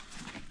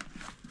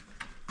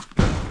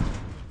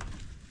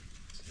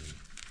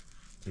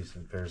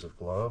 Decent pairs of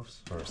gloves,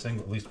 or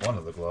at least one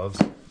of the gloves.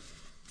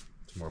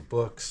 Some more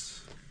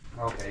books.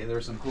 Okay,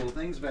 there's some cool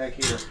things back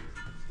here.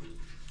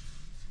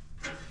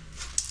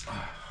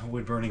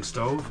 wood burning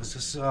stove. Is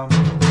this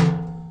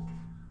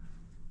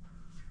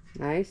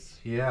Nice.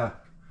 Yeah.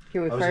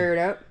 Can we fire it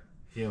up?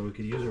 Yeah, we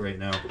could use it right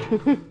now.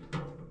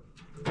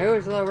 It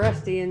was a little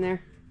rusty in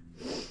there.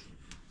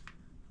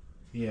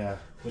 Yeah,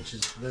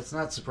 that's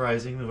not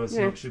surprising. But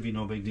Yeah. It should be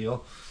no big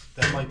deal.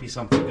 That might be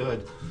something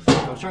good.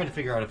 I was trying to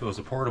figure out if it was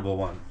a portable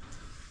one.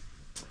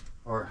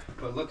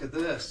 But look at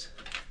this.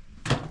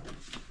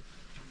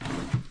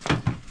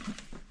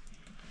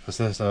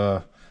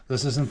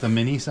 This isn't the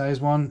mini size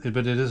one,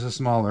 but it is a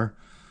smaller.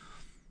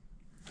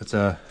 It's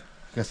I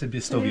guess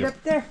it'd still be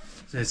up there.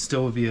 It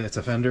still would be. It's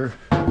a Fender.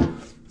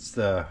 It's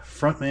the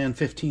Frontman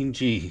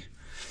 15G.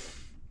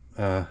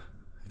 I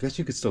guess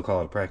you could still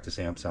call it a practice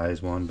amp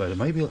size one, but it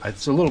might be.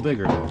 It's a little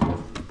bigger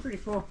though. Pretty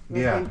cool.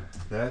 Yeah,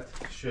 that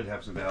should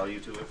have some value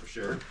to it for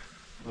sure.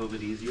 A little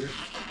bit easier.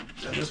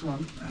 And this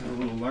one, a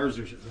little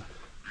larger.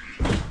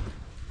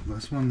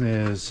 This one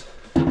is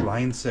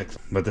line 6,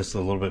 but this is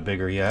a little bit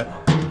bigger yet.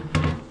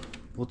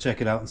 We'll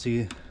check it out and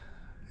see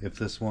if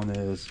this one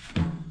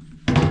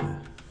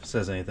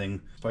says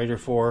anything. Spider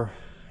 4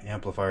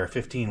 amplifier,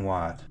 15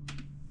 watt.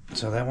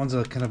 So that one's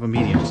a kind of a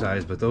medium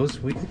size, but those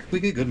we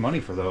get good money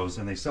for those,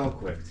 and they sell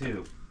quick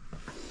too.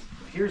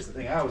 Here's the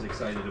thing I was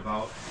excited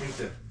about. I hate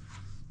to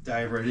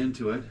dive right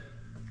into it.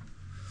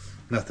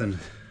 Nothing.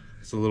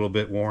 It's a little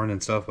bit worn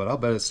and stuff, but I'll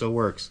bet it still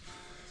works.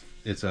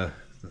 It's a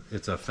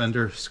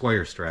Fender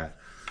Squire Strat.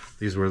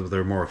 These were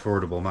their more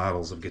affordable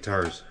models of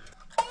guitars.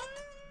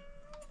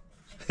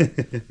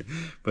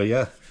 But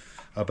yeah,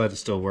 I'll bet it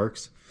still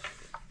works.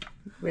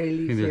 Way to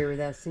leave here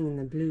without singing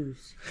the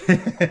blues.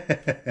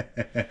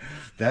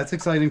 That's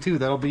exciting too.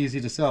 That'll be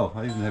easy to sell.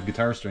 I even have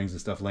guitar strings and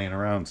stuff laying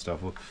around and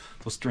stuff. We'll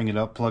string it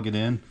up, plug it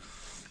in,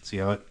 see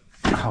how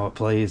it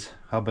plays.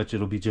 I'll bet you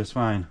it'll be just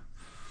fine.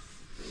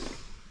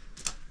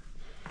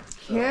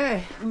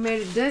 Okay, I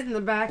made a dent in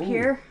the back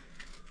here.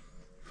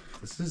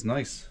 This is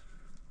nice.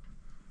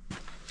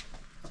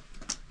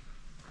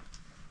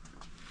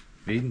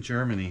 Made in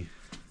Germany.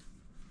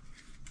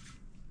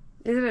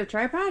 Is it a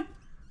tripod?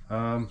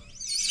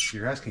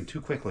 You're asking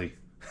too quickly.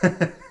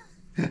 I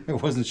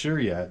wasn't sure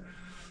yet.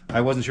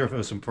 I wasn't sure if it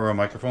was for a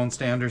microphone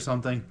stand or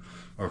something,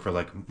 or for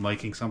like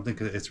miking something,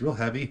 because it's real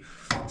heavy.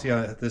 See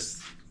how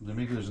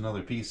maybe there's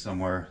another piece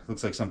somewhere.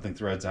 Looks like something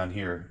threads on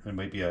here. It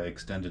might be an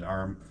extended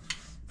arm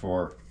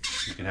for,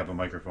 you can have a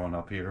microphone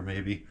up here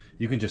maybe.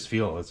 You can just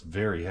feel it's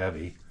very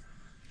heavy.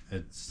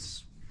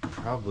 It's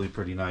probably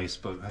pretty nice,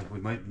 but we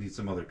might need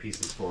some other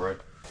pieces for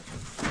it.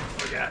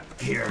 What we got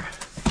here?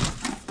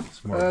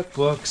 Some more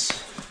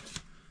books.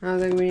 I don't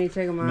think we need to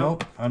take them out.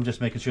 Nope, I'm just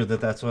making sure that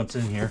that's what's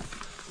in here.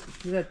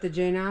 Is that the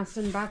Jane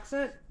Austen box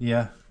set?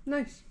 Yeah.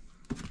 Nice.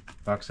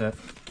 Box set.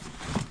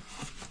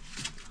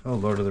 Oh,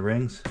 Lord of the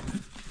Rings.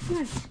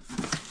 Nice.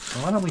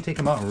 Well, why don't we take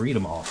them out and read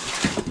them all?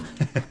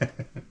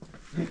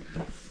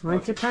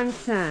 Once upon a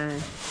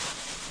time.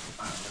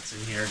 What's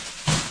in here?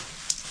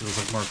 Feels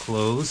like more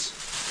clothes.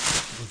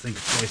 I don't think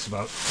twice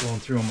about going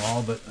through them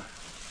all, but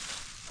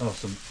a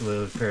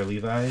pair of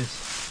Levi's.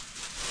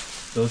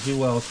 Those do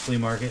well at the flea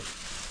market.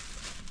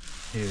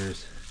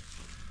 Here's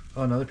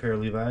another pair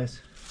of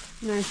Levi's.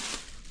 Nice.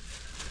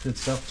 Good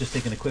stuff. Just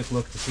taking a quick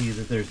look to see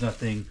that there's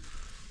nothing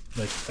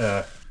like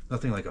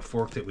a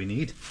fork that we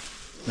need.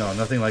 No,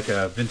 nothing like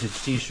vintage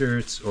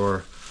t-shirts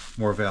or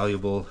more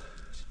valuable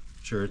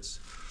shirts.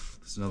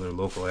 It's another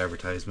local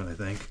advertisement, I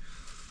think.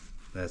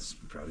 That's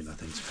probably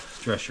nothing.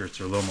 Dress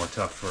shirts are a little more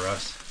tough for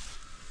us.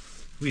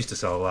 We used to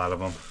sell a lot of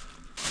them.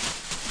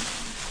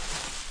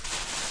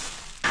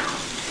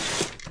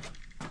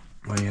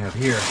 What do you have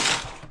here?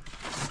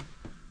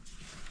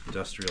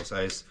 Industrial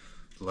size,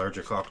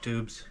 larger caulk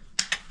tubes.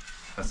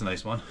 That's a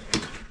nice one.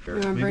 You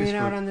want to bring it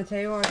out on the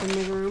table or in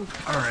the room?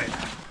 All right.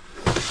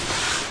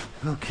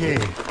 Okay.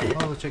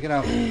 Oh, let's check it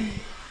out.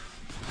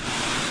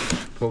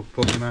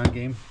 Pokemon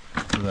game.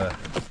 The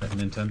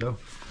Nintendo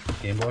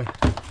Game Boy.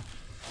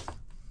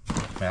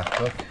 Math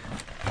book.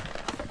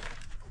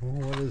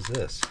 Oh, what is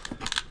this?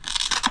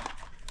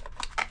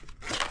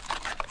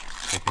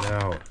 Check it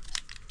out. Are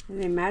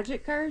they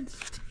magic cards?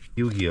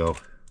 Yu-Gi-Oh!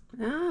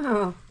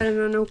 Oh, and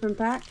an open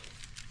pack.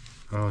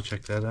 Oh,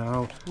 check that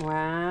out.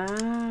 Wow.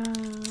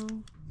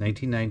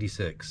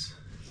 1996.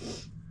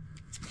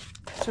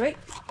 Sweet.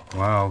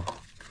 Wow.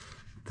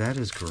 That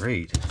is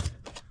great.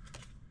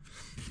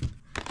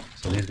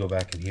 So these go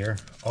back in here.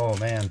 Oh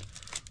man,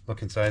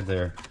 look inside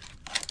there.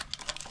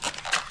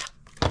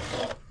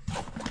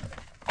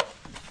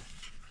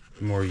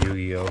 More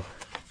Yu-Gi-Oh!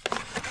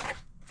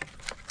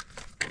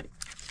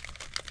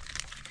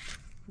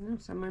 Oh,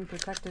 some in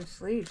protective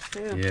sleeves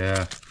too.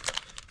 Yeah.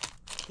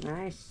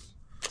 Nice.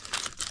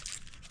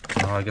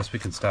 Well, I guess we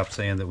can stop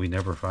saying that we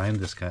never find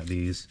these.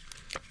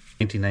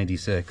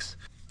 1996.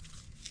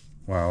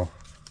 Wow.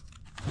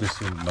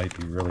 This one might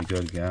be really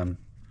good again.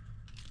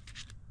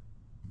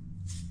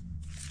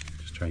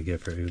 Just trying to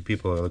get for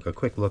people like a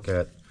quick look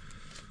at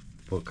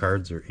what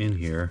cards are in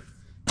here.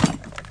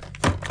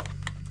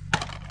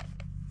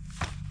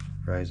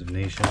 Rise of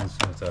Nations.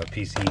 That's a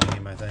PC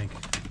game, I think.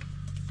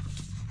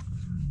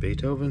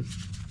 Beethoven.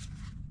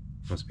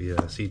 Must be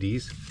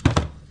CDs.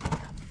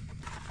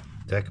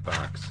 deck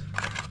box.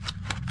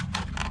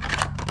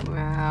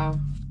 Wow.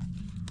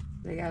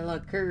 They got a little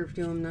curve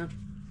to them though.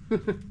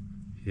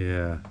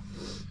 Yeah.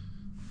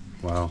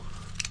 Wow.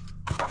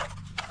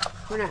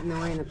 We're not in the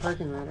way in the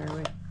parking lot, are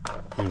we?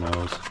 Who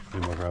knows?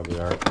 We more probably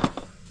are.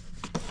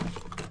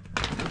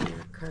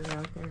 Cart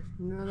out there.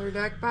 Another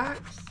deck box.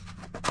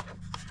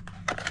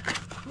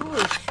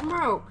 Holy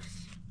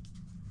smokes.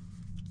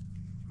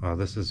 Wow,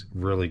 this is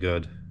really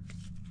good.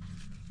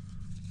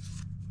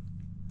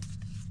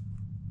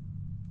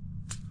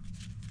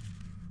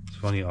 It's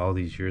funny, all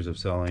these years of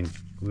selling,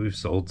 we've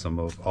sold some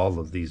of all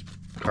of these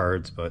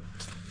cards, but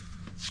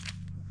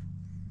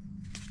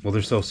well,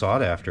 they're so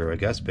sought after, I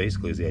guess,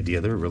 basically is the idea.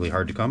 They're really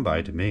hard to come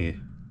by to me.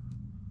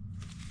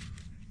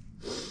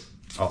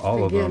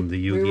 All of them, the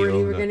Yu-Gi-Oh! We weren't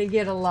even going to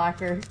get a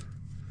locker.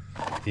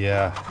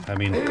 Yeah, I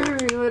mean... We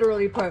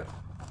literally put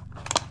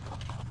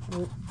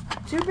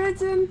 2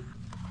 bids in?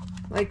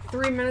 Like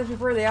 3 minutes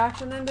before the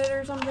auction ended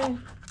or something?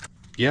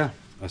 Yeah,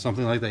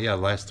 something like that. Yeah,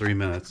 last 3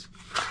 minutes.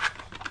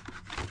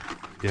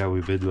 Yeah,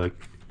 we bid like...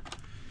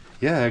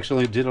 Yeah,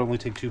 actually it did only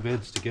take 2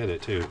 bids to get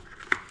it too.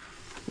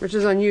 Which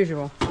is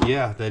unusual.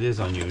 Yeah, that is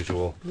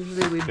unusual.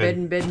 Usually we bid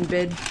and bid and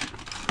bid.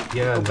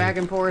 Yeah, go back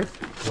and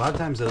forth. A lot of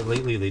times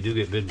lately they do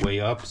get bid way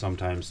up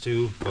sometimes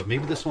too, but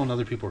maybe this one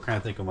other people are kind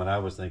of thinking what I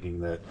was thinking,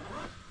 that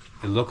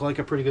it looked like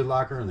a pretty good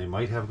locker and they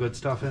might have good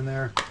stuff in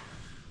there,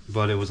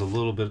 but it was a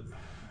little bit,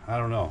 I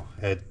don't know.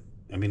 I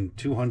mean,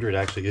 200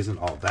 actually isn't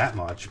all that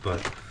much, but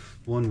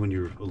one when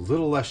you're a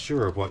little less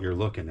sure of what you're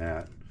looking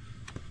at.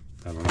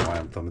 I don't know why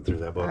I'm thumbing through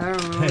that book. I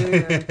don't know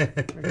either.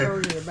 I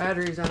told you the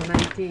battery's on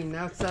 19,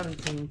 now it's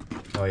 17.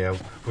 Oh yeah,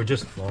 we're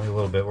just only a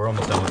little bit. We're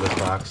almost done with this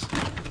box.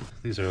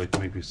 These are like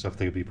maybe stuff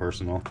that could be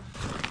personal.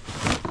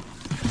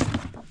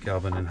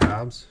 Calvin and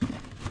Hobbes.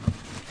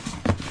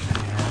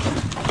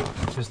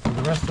 And just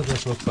the rest of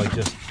this looks like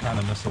just kind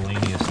of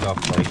miscellaneous stuff,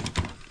 like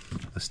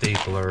a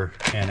stapler,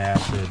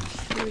 antacid.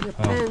 Here's a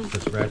pen.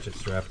 This ratchet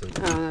strap. Oh,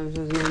 that was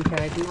his name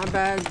tag. My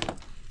bad.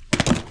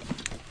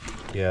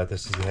 Yeah,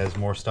 has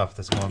more stuff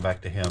that's going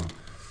back to him.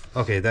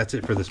 Okay, that's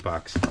it for this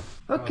box.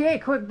 Okay,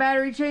 quick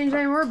battery change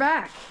and we're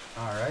back.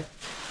 All right.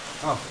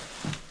 Oh,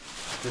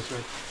 this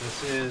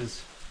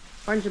is...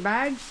 Bunch of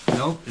bags?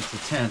 Nope, it's a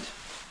tent.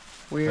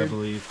 Weird. I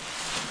believe.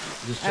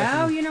 Just Oh,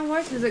 checking. you know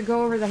what? Does it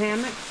go over the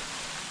hammock?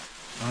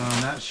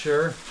 Not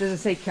sure. Does it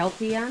say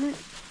Kelty on it?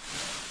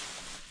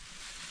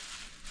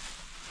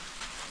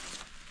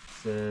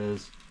 It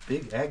says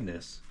Big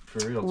Agnes. For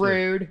real, too.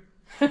 Rude.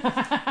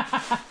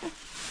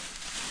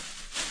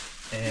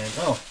 And,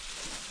 oh,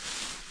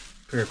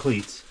 pair of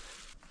cleats.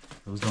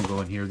 Those don't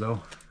go in here,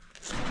 though.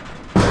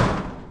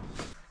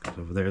 Goes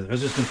over there. I was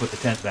just going to put the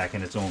tent back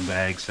in its own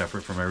bag,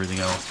 separate from everything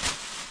else.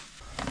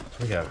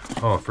 We got,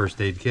 a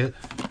first aid kit.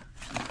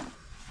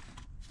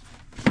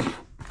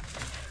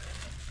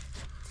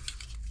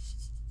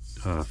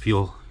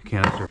 Fuel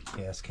canister,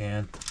 gas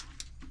can.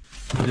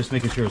 I'm just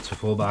making sure it's a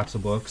full box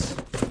of books.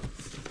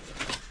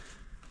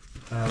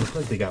 Looks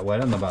like they got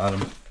wet on the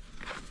bottom.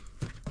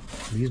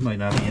 These might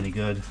not be any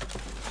good.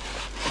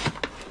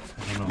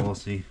 I don't know, we'll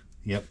see.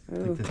 Yep, I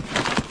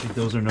think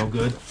those are no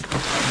good.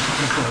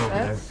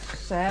 That's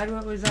sad.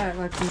 What was that?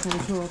 Like some kind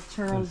of cool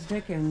Charles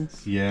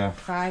Dickens. Yeah.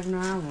 5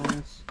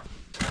 novels.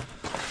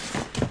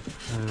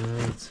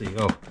 Let's see.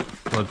 Oh,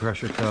 blood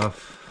pressure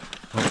cuff.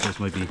 Oh, this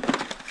might be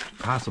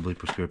possibly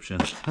prescription.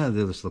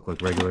 They just look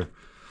like regular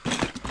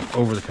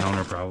over the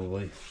counter,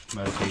 probably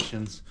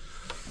medications.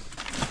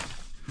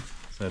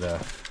 Is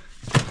that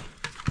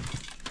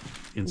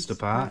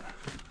Instapot?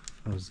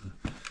 Those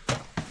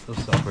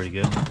sell pretty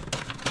good.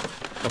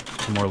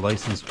 Some more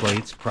license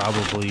plates,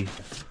 probably.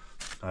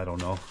 I don't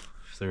know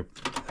if they're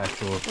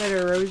actual. Is that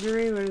a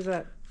rosary? What is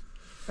that?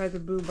 By the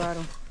blue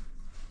bottle.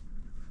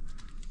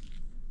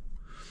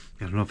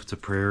 I don't know if it's a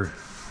prayer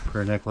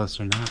necklace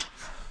or not.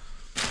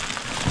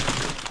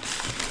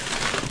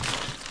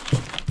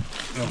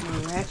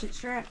 Oh, ratchet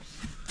straps.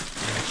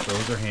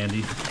 Those are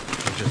handy.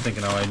 I'm just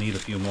thinking, I need a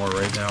few more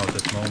right now at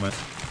this moment.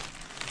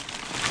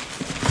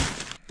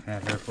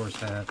 Hat, Air Force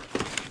hat.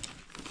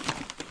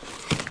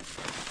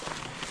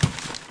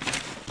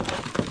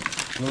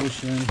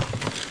 Lotion.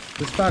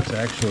 This box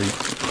actually.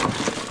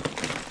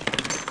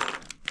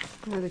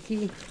 Another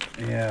key.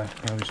 Yeah,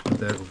 probably should put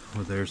that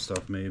with their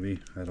stuff maybe.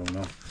 I don't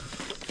know.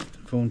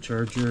 Phone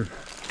charger.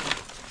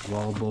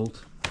 Wall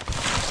bolt.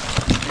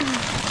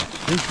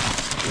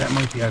 That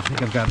might be, I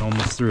think I've gotten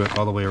almost through it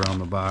all the way around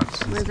the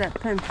box. Where's that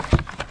pen?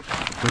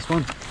 This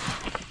one?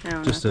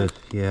 No, Just nothing.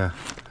 yeah.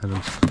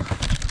 Well,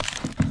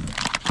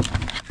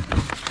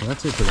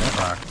 that's it for that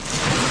box.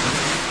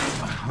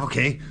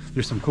 Okay,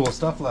 there's some cool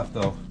stuff left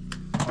though.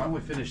 Why don't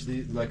we finish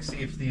these, like see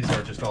if these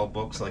are just all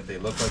books like they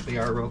look like they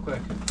are real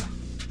quick.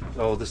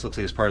 Oh, this looks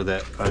like it's part of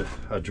that,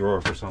 a drawer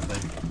for something.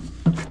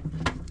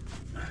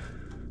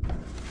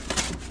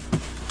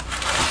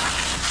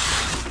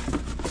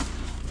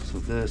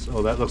 This,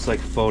 oh, that looks like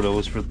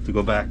photos to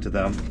go back to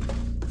them.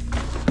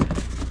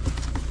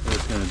 I'm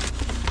just gonna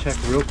check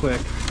real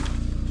quick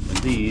on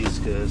these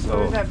because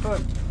Where's that book?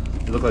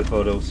 they look like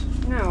photos.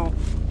 No,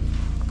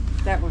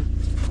 that one.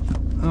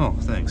 Oh,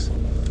 thanks.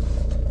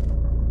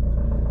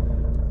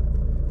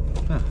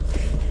 Huh.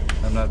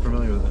 I'm not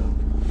familiar with it.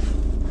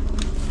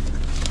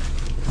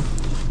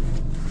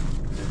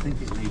 I think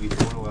these may be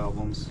photo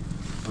albums.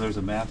 Well, there's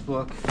a math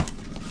book.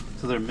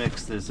 So they're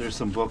mixed. There's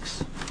some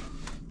books.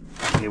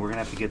 Okay, we're gonna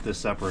have to get this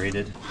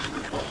separated.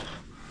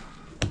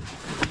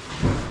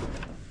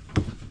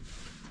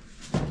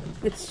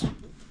 It's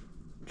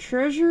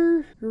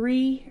treasury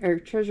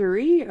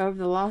of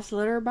the lost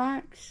litter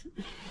box.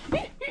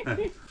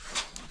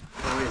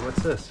 Oh wait,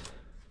 what's this?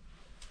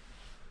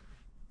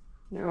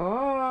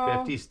 Oh.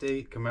 50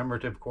 state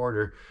commemorative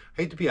quarter.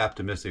 I hate to be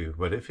optimistic,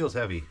 but it feels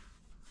heavy.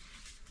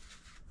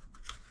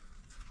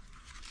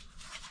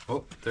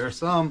 Oh, there's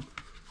some.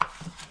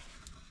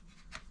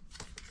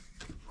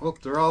 Oh,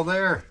 they're all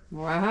there.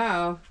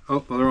 Wow.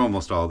 Oh, well, they're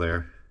almost all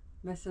there.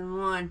 Missing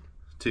one.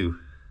 2.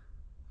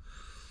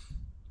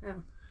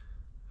 Oh.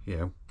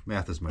 Yeah,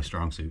 math is my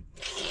strong suit.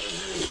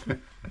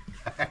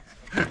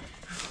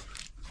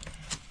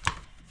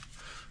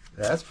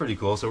 That's pretty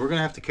cool. So we're going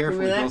to have to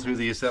carefully go through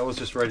these. That was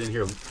just right in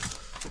here,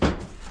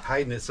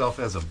 hiding itself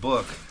as a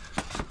book.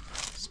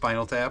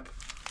 Spinal Tap,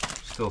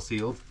 still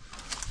sealed.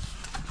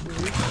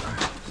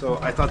 Mm-hmm. So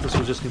I thought this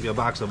was just going to be a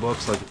box of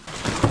books. Like,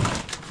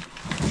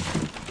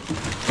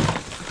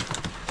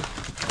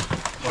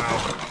 wow.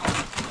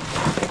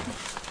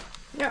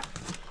 Yeah.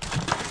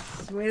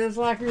 That's the way this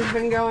locker's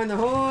been going the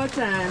whole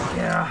time.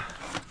 Yeah.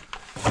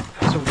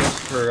 So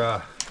just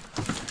for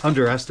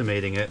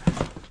underestimating it.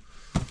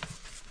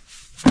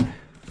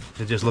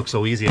 It just looks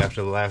so easy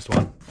after the last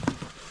one.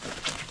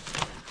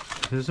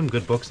 There's some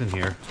good books in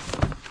here.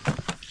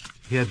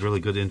 He had really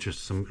good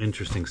some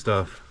interesting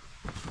stuff.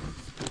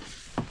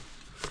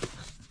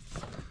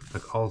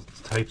 Like all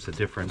types of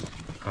different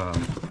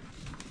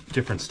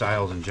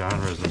styles and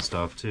genres and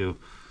stuff too.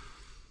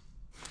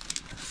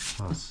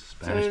 Oh,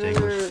 Spanish to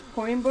English.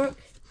 Coin book?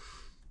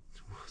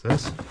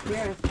 This?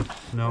 Yeah.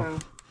 No. Oh.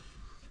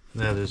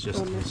 That is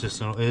just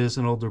it is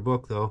an older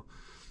book though.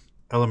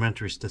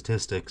 Elementary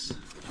statistics.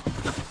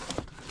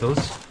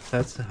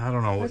 That's I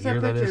don't know what year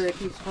that is. That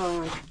keeps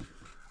falling?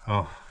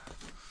 Oh,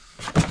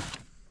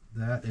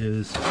 that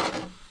is.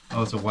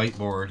 Oh, it's a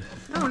whiteboard.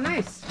 Oh,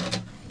 nice.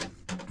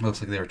 Looks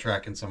like they were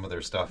tracking some of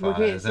their stuff We on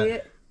can't it. see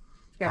it.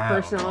 It's got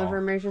personal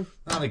information.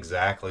 Not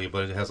exactly,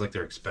 but it has like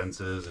their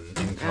expenses and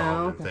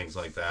income and things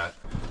like that.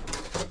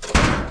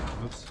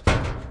 Oops.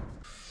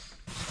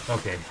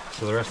 Okay,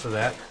 so the rest of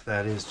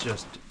that is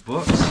just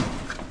books. And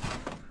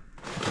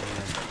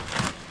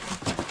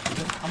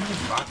how many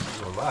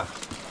boxes are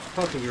left? I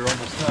thought that we were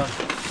almost done.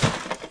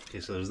 Okay,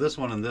 so there's this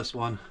one and this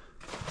one.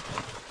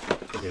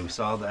 Okay, we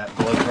saw that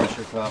blood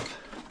pressure cup.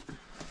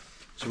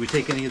 Should we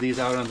take any of these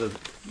out on the...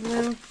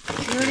 No,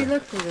 we already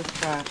looked through this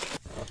box.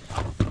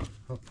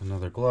 Oh,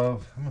 another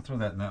glove. I'm gonna throw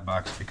that in that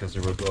box because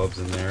there were gloves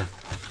in there.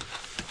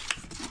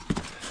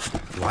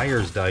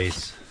 Liar's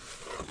dice.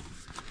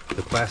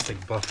 The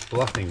classic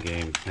bluffing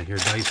game. I hear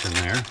dice in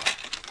there.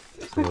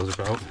 So those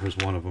are, oh, there's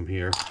one of them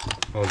here.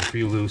 Oh, there's a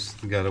few loose.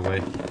 Got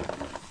away.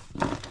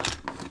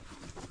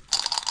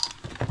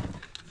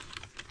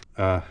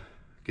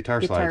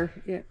 Guitar slide.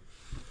 Yeah.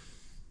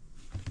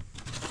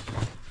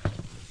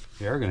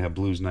 We are gonna have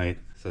blues night.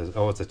 It says,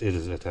 oh, it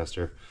is a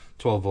tester.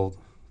 12 volt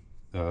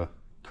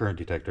current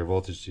detector,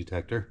 voltage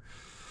detector.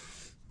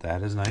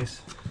 That is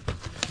nice.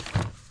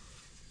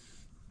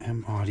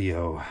 M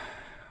audio.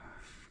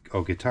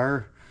 Oh,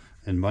 guitar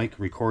and mic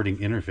recording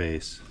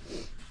interface.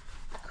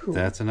 Cool.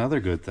 That's another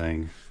good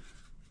thing.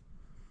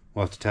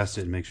 We'll have to test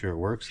it and make sure it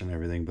works and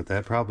everything, but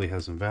that probably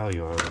has some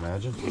value, I would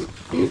imagine.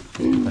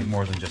 Like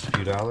more than just a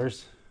few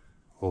dollars.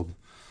 Old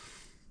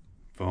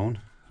phone.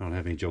 I don't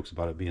have any jokes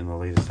about it being the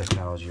latest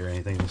technology or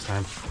anything this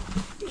time.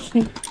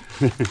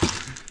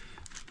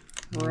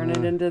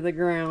 Running into the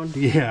ground.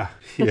 Yeah,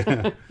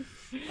 yeah.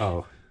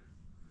 Oh,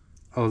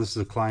 this is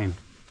a Klein.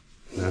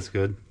 That's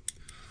good.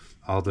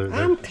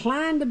 I'm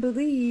inclined to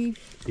believe.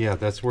 Yeah,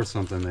 that's worth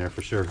something there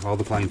for sure. All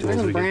the Klein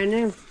tools we brand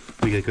new.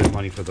 We get good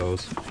money for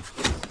those.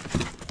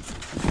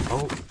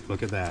 Oh,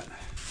 look at that.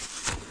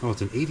 Oh,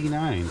 it's an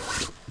 89.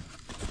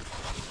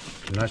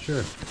 I'm not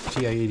sure.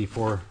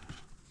 TI-84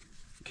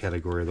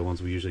 category are the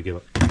ones we usually give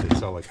up. They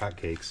sell like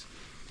hotcakes.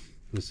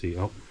 Let's see.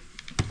 Oh.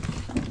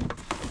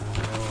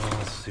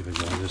 Let's see if we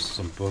got just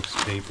some books,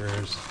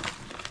 papers.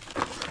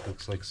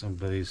 Looks like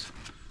somebody's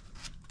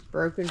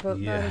broken foot.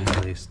 Yeah,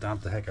 they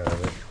stomped the heck out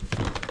of it.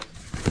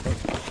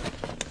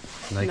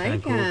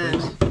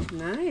 Nikon.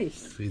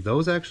 Nice. See,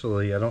 those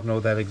actually, I don't know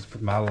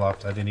that model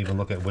off. I didn't even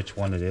look at which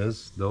one it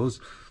is.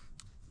 Those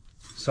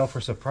sell for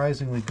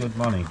surprisingly good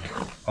money.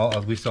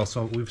 We've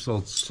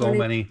sold so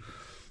many,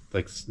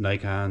 like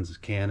Nikons,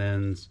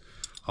 Canons,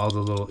 all the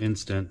little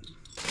instant.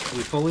 Did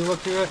we fully look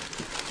through it?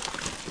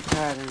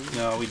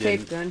 No, we didn't.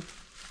 Tape gun.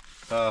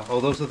 Oh,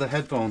 those are the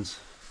headphones.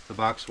 The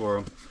box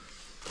for them.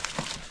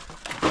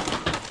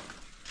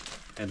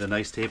 And a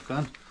nice tape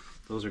gun.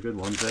 Those are good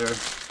ones there.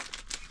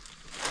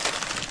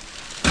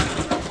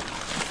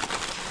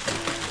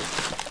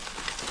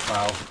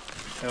 Wow,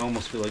 I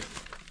almost feel like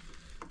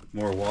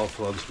more wall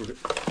plugs.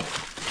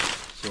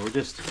 So we're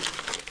just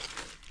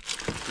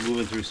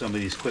moving through some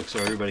of these quick so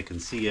everybody can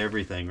see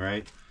everything,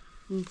 right?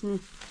 Mm-hmm.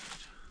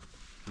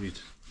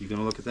 You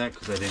gonna look at that?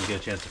 Because I didn't get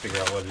a chance to figure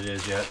out what it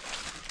is yet.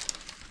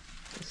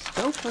 A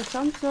scope of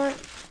some sort.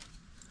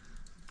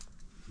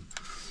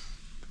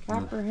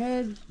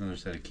 Copperhead. Another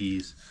set of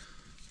keys.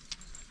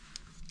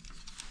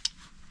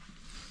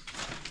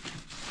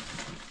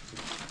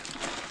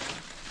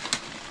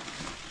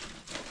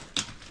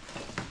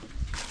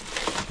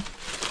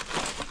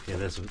 Yeah,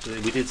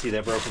 we did see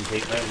that broken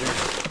tape measure.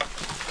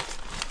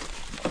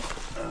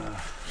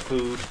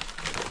 Food.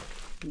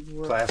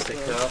 Plastic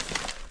cup.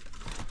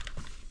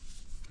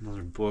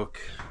 Another book.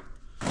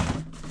 I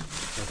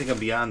think I'm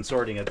beyond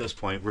sorting at this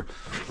point.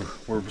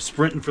 We're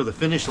sprinting for the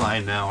finish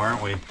line now,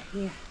 aren't we?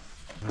 Yeah.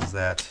 What is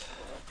that?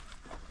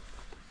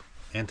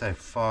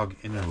 Anti-fog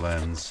inner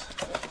lens.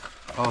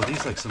 Oh,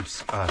 these like some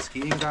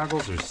skiing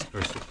goggles or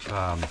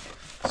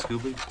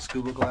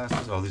scuba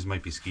glasses. Oh, these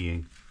might be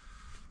skiing.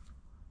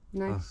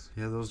 Nice.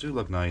 Yeah, those do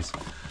look nice.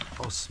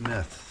 Oh,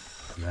 Smith.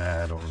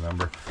 Nah, I don't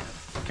remember.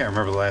 I can't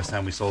remember the last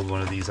time we sold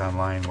one of these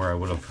online where I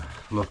would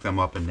have looked them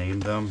up and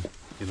named them.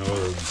 You know,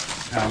 or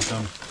count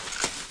them.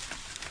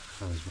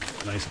 Oh,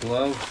 nice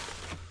glove.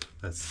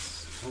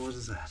 That's, what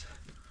is that?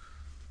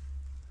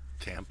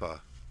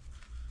 Tampa.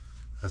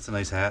 That's a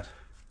nice hat.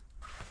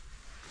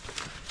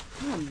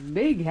 Oh,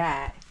 big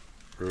hat.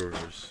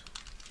 Brewers.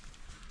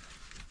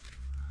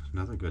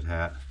 Another good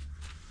hat.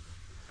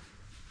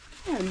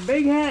 Yeah,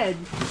 big head.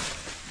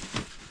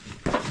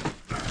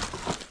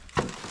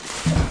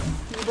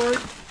 Keyboard.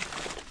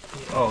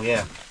 Oh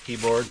yeah,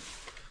 keyboard.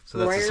 So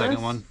that's Wireless? the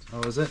second one.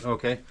 Oh, is it?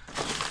 Okay.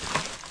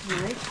 All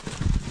right.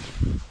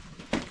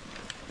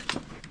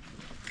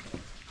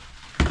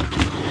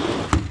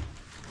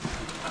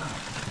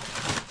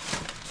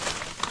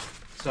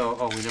 So,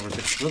 oh, we never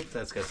did. Whoop,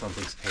 that's got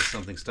something, has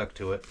something stuck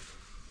to it.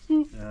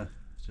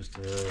 Just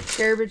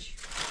Garbage.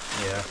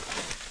 yeah.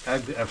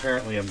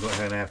 Apparently, I'm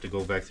going to have to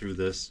go back through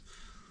this.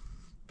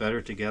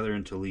 Better Together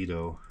in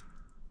Toledo.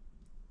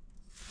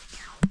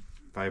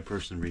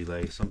 5-person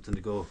relay. Something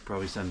to go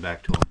probably send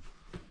back to them.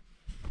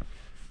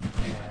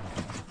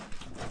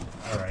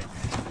 All right.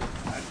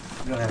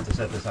 I'm going to have to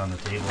set this on the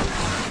table.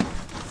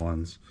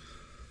 Ones.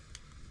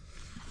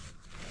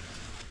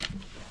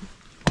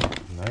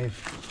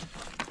 Knife.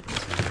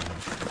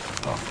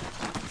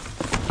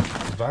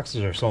 Oh. These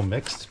boxes are so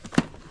mixed.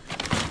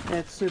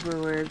 That's super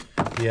weird.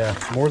 Yeah,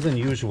 more than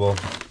usual.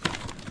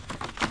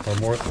 Or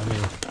more, I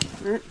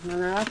mean...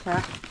 Another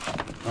laptop.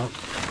 Oh,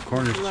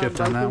 corner's chipped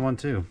on that one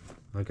too.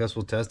 I guess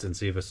we'll test it and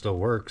see if it still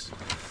works.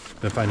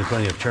 Been finding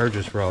plenty of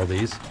chargers for all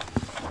these.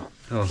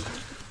 Oh.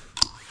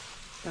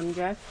 Thumb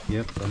drive?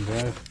 Yep, thumb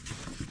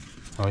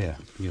drive. Oh yeah.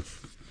 Yep.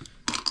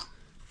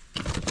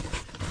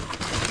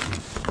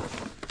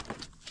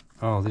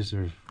 Oh, these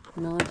are...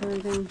 Military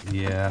thing?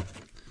 Yeah.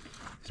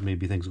 These may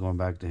be things going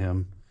back to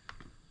him.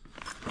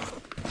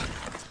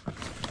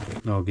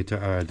 No,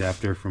 guitar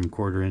adapter from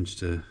 1/4 inch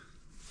to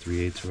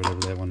 3/8 or whatever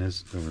that one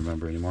is. Don't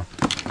remember anymore.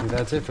 So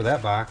that's it for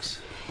that box.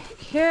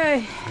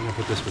 Okay. I'm gonna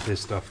put this with his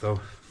stuff though.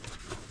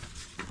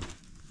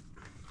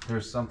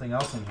 There's something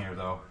else in here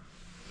though.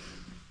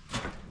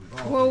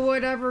 Well,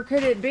 whatever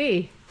could it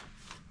be?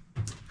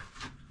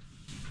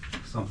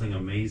 Something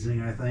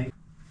amazing, I think.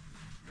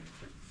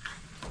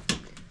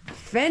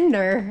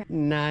 Fender.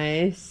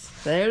 Nice.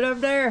 Right up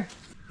there.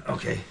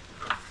 Okay.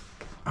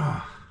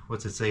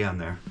 What's it say on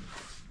there?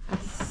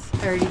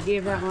 I already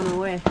gave that one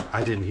away.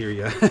 I didn't hear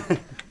you.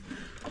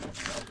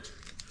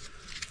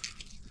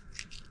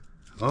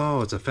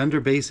 Oh, it's a Fender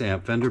bass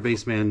amp, Fender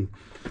Bassman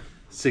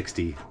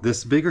 60.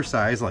 This bigger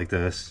size like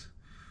this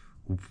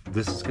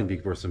is gonna be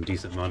worth some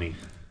decent money.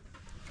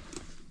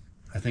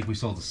 I think we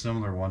sold a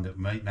similar one that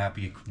might not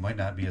be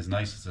as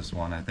nice as this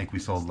one. I think we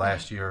sold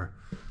last year.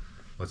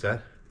 What's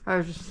that? I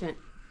was just saying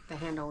the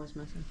handle was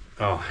missing.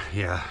 Oh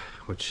yeah,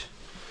 which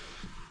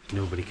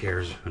nobody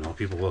cares. You know,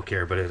 people will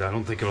care, but I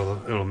don't think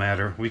it'll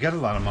matter. We got a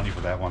lot of money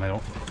for that one.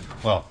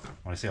 Well,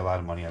 when I say a lot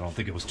of money, I don't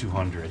think it was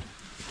 200,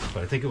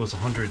 but I think it was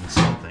 100 and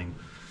something,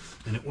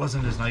 and it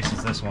wasn't as nice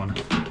as this one.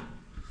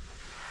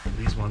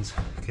 These ones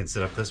can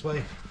sit up this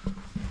way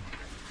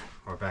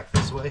or back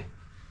this way.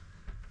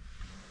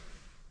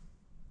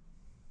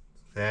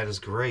 That is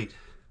great.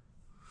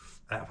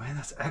 Man,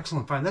 that's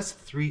excellent find. That's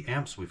 3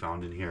 amps we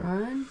found in here.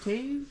 1,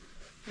 2.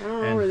 I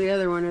don't know where the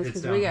other one is it's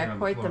because down we here got on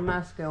quite the the floor.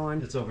 mess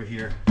going. It's over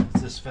here.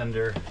 It's this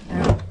Fender.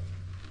 Yeah.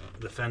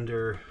 The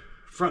Fender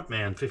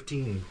Frontman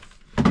 15.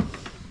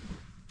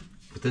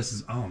 But this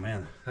is, oh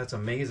man, that's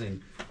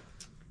amazing.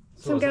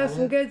 So got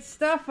some good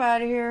stuff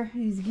out of here.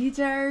 These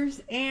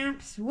guitars,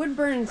 amps, wood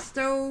burning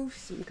stoves,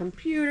 some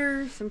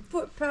computers, some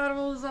foot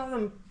pedals, all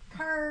them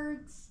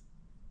cards.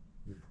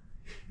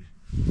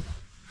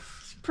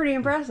 It's pretty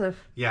impressive.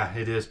 Yeah,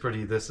 it is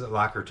pretty. This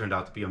locker turned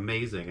out to be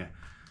amazing.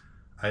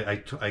 I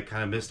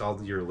kind of missed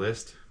all your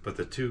list, but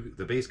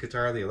the bass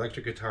guitar, the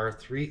electric guitar,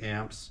 3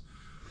 amps.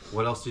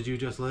 What else did you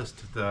just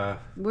list? The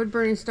Wood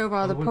burning stove,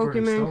 all the wood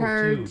burning Pokemon stove,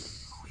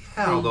 cards.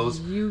 too. Yeah, all those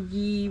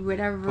Yu-Gi,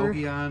 whatever.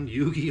 Pokemon,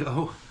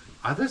 Yu-Gi-Oh.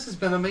 This has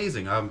been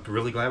amazing. I'm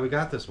really glad we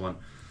got this one.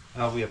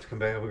 We have to come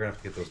back. We're gonna have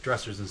to get those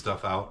dressers and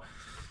stuff out.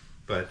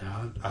 But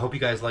I hope you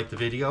guys liked the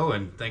video,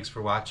 and thanks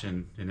for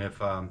watching. And if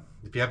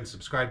you haven't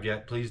subscribed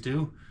yet, please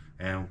do.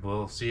 And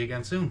we'll see you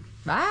again soon.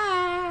 Bye.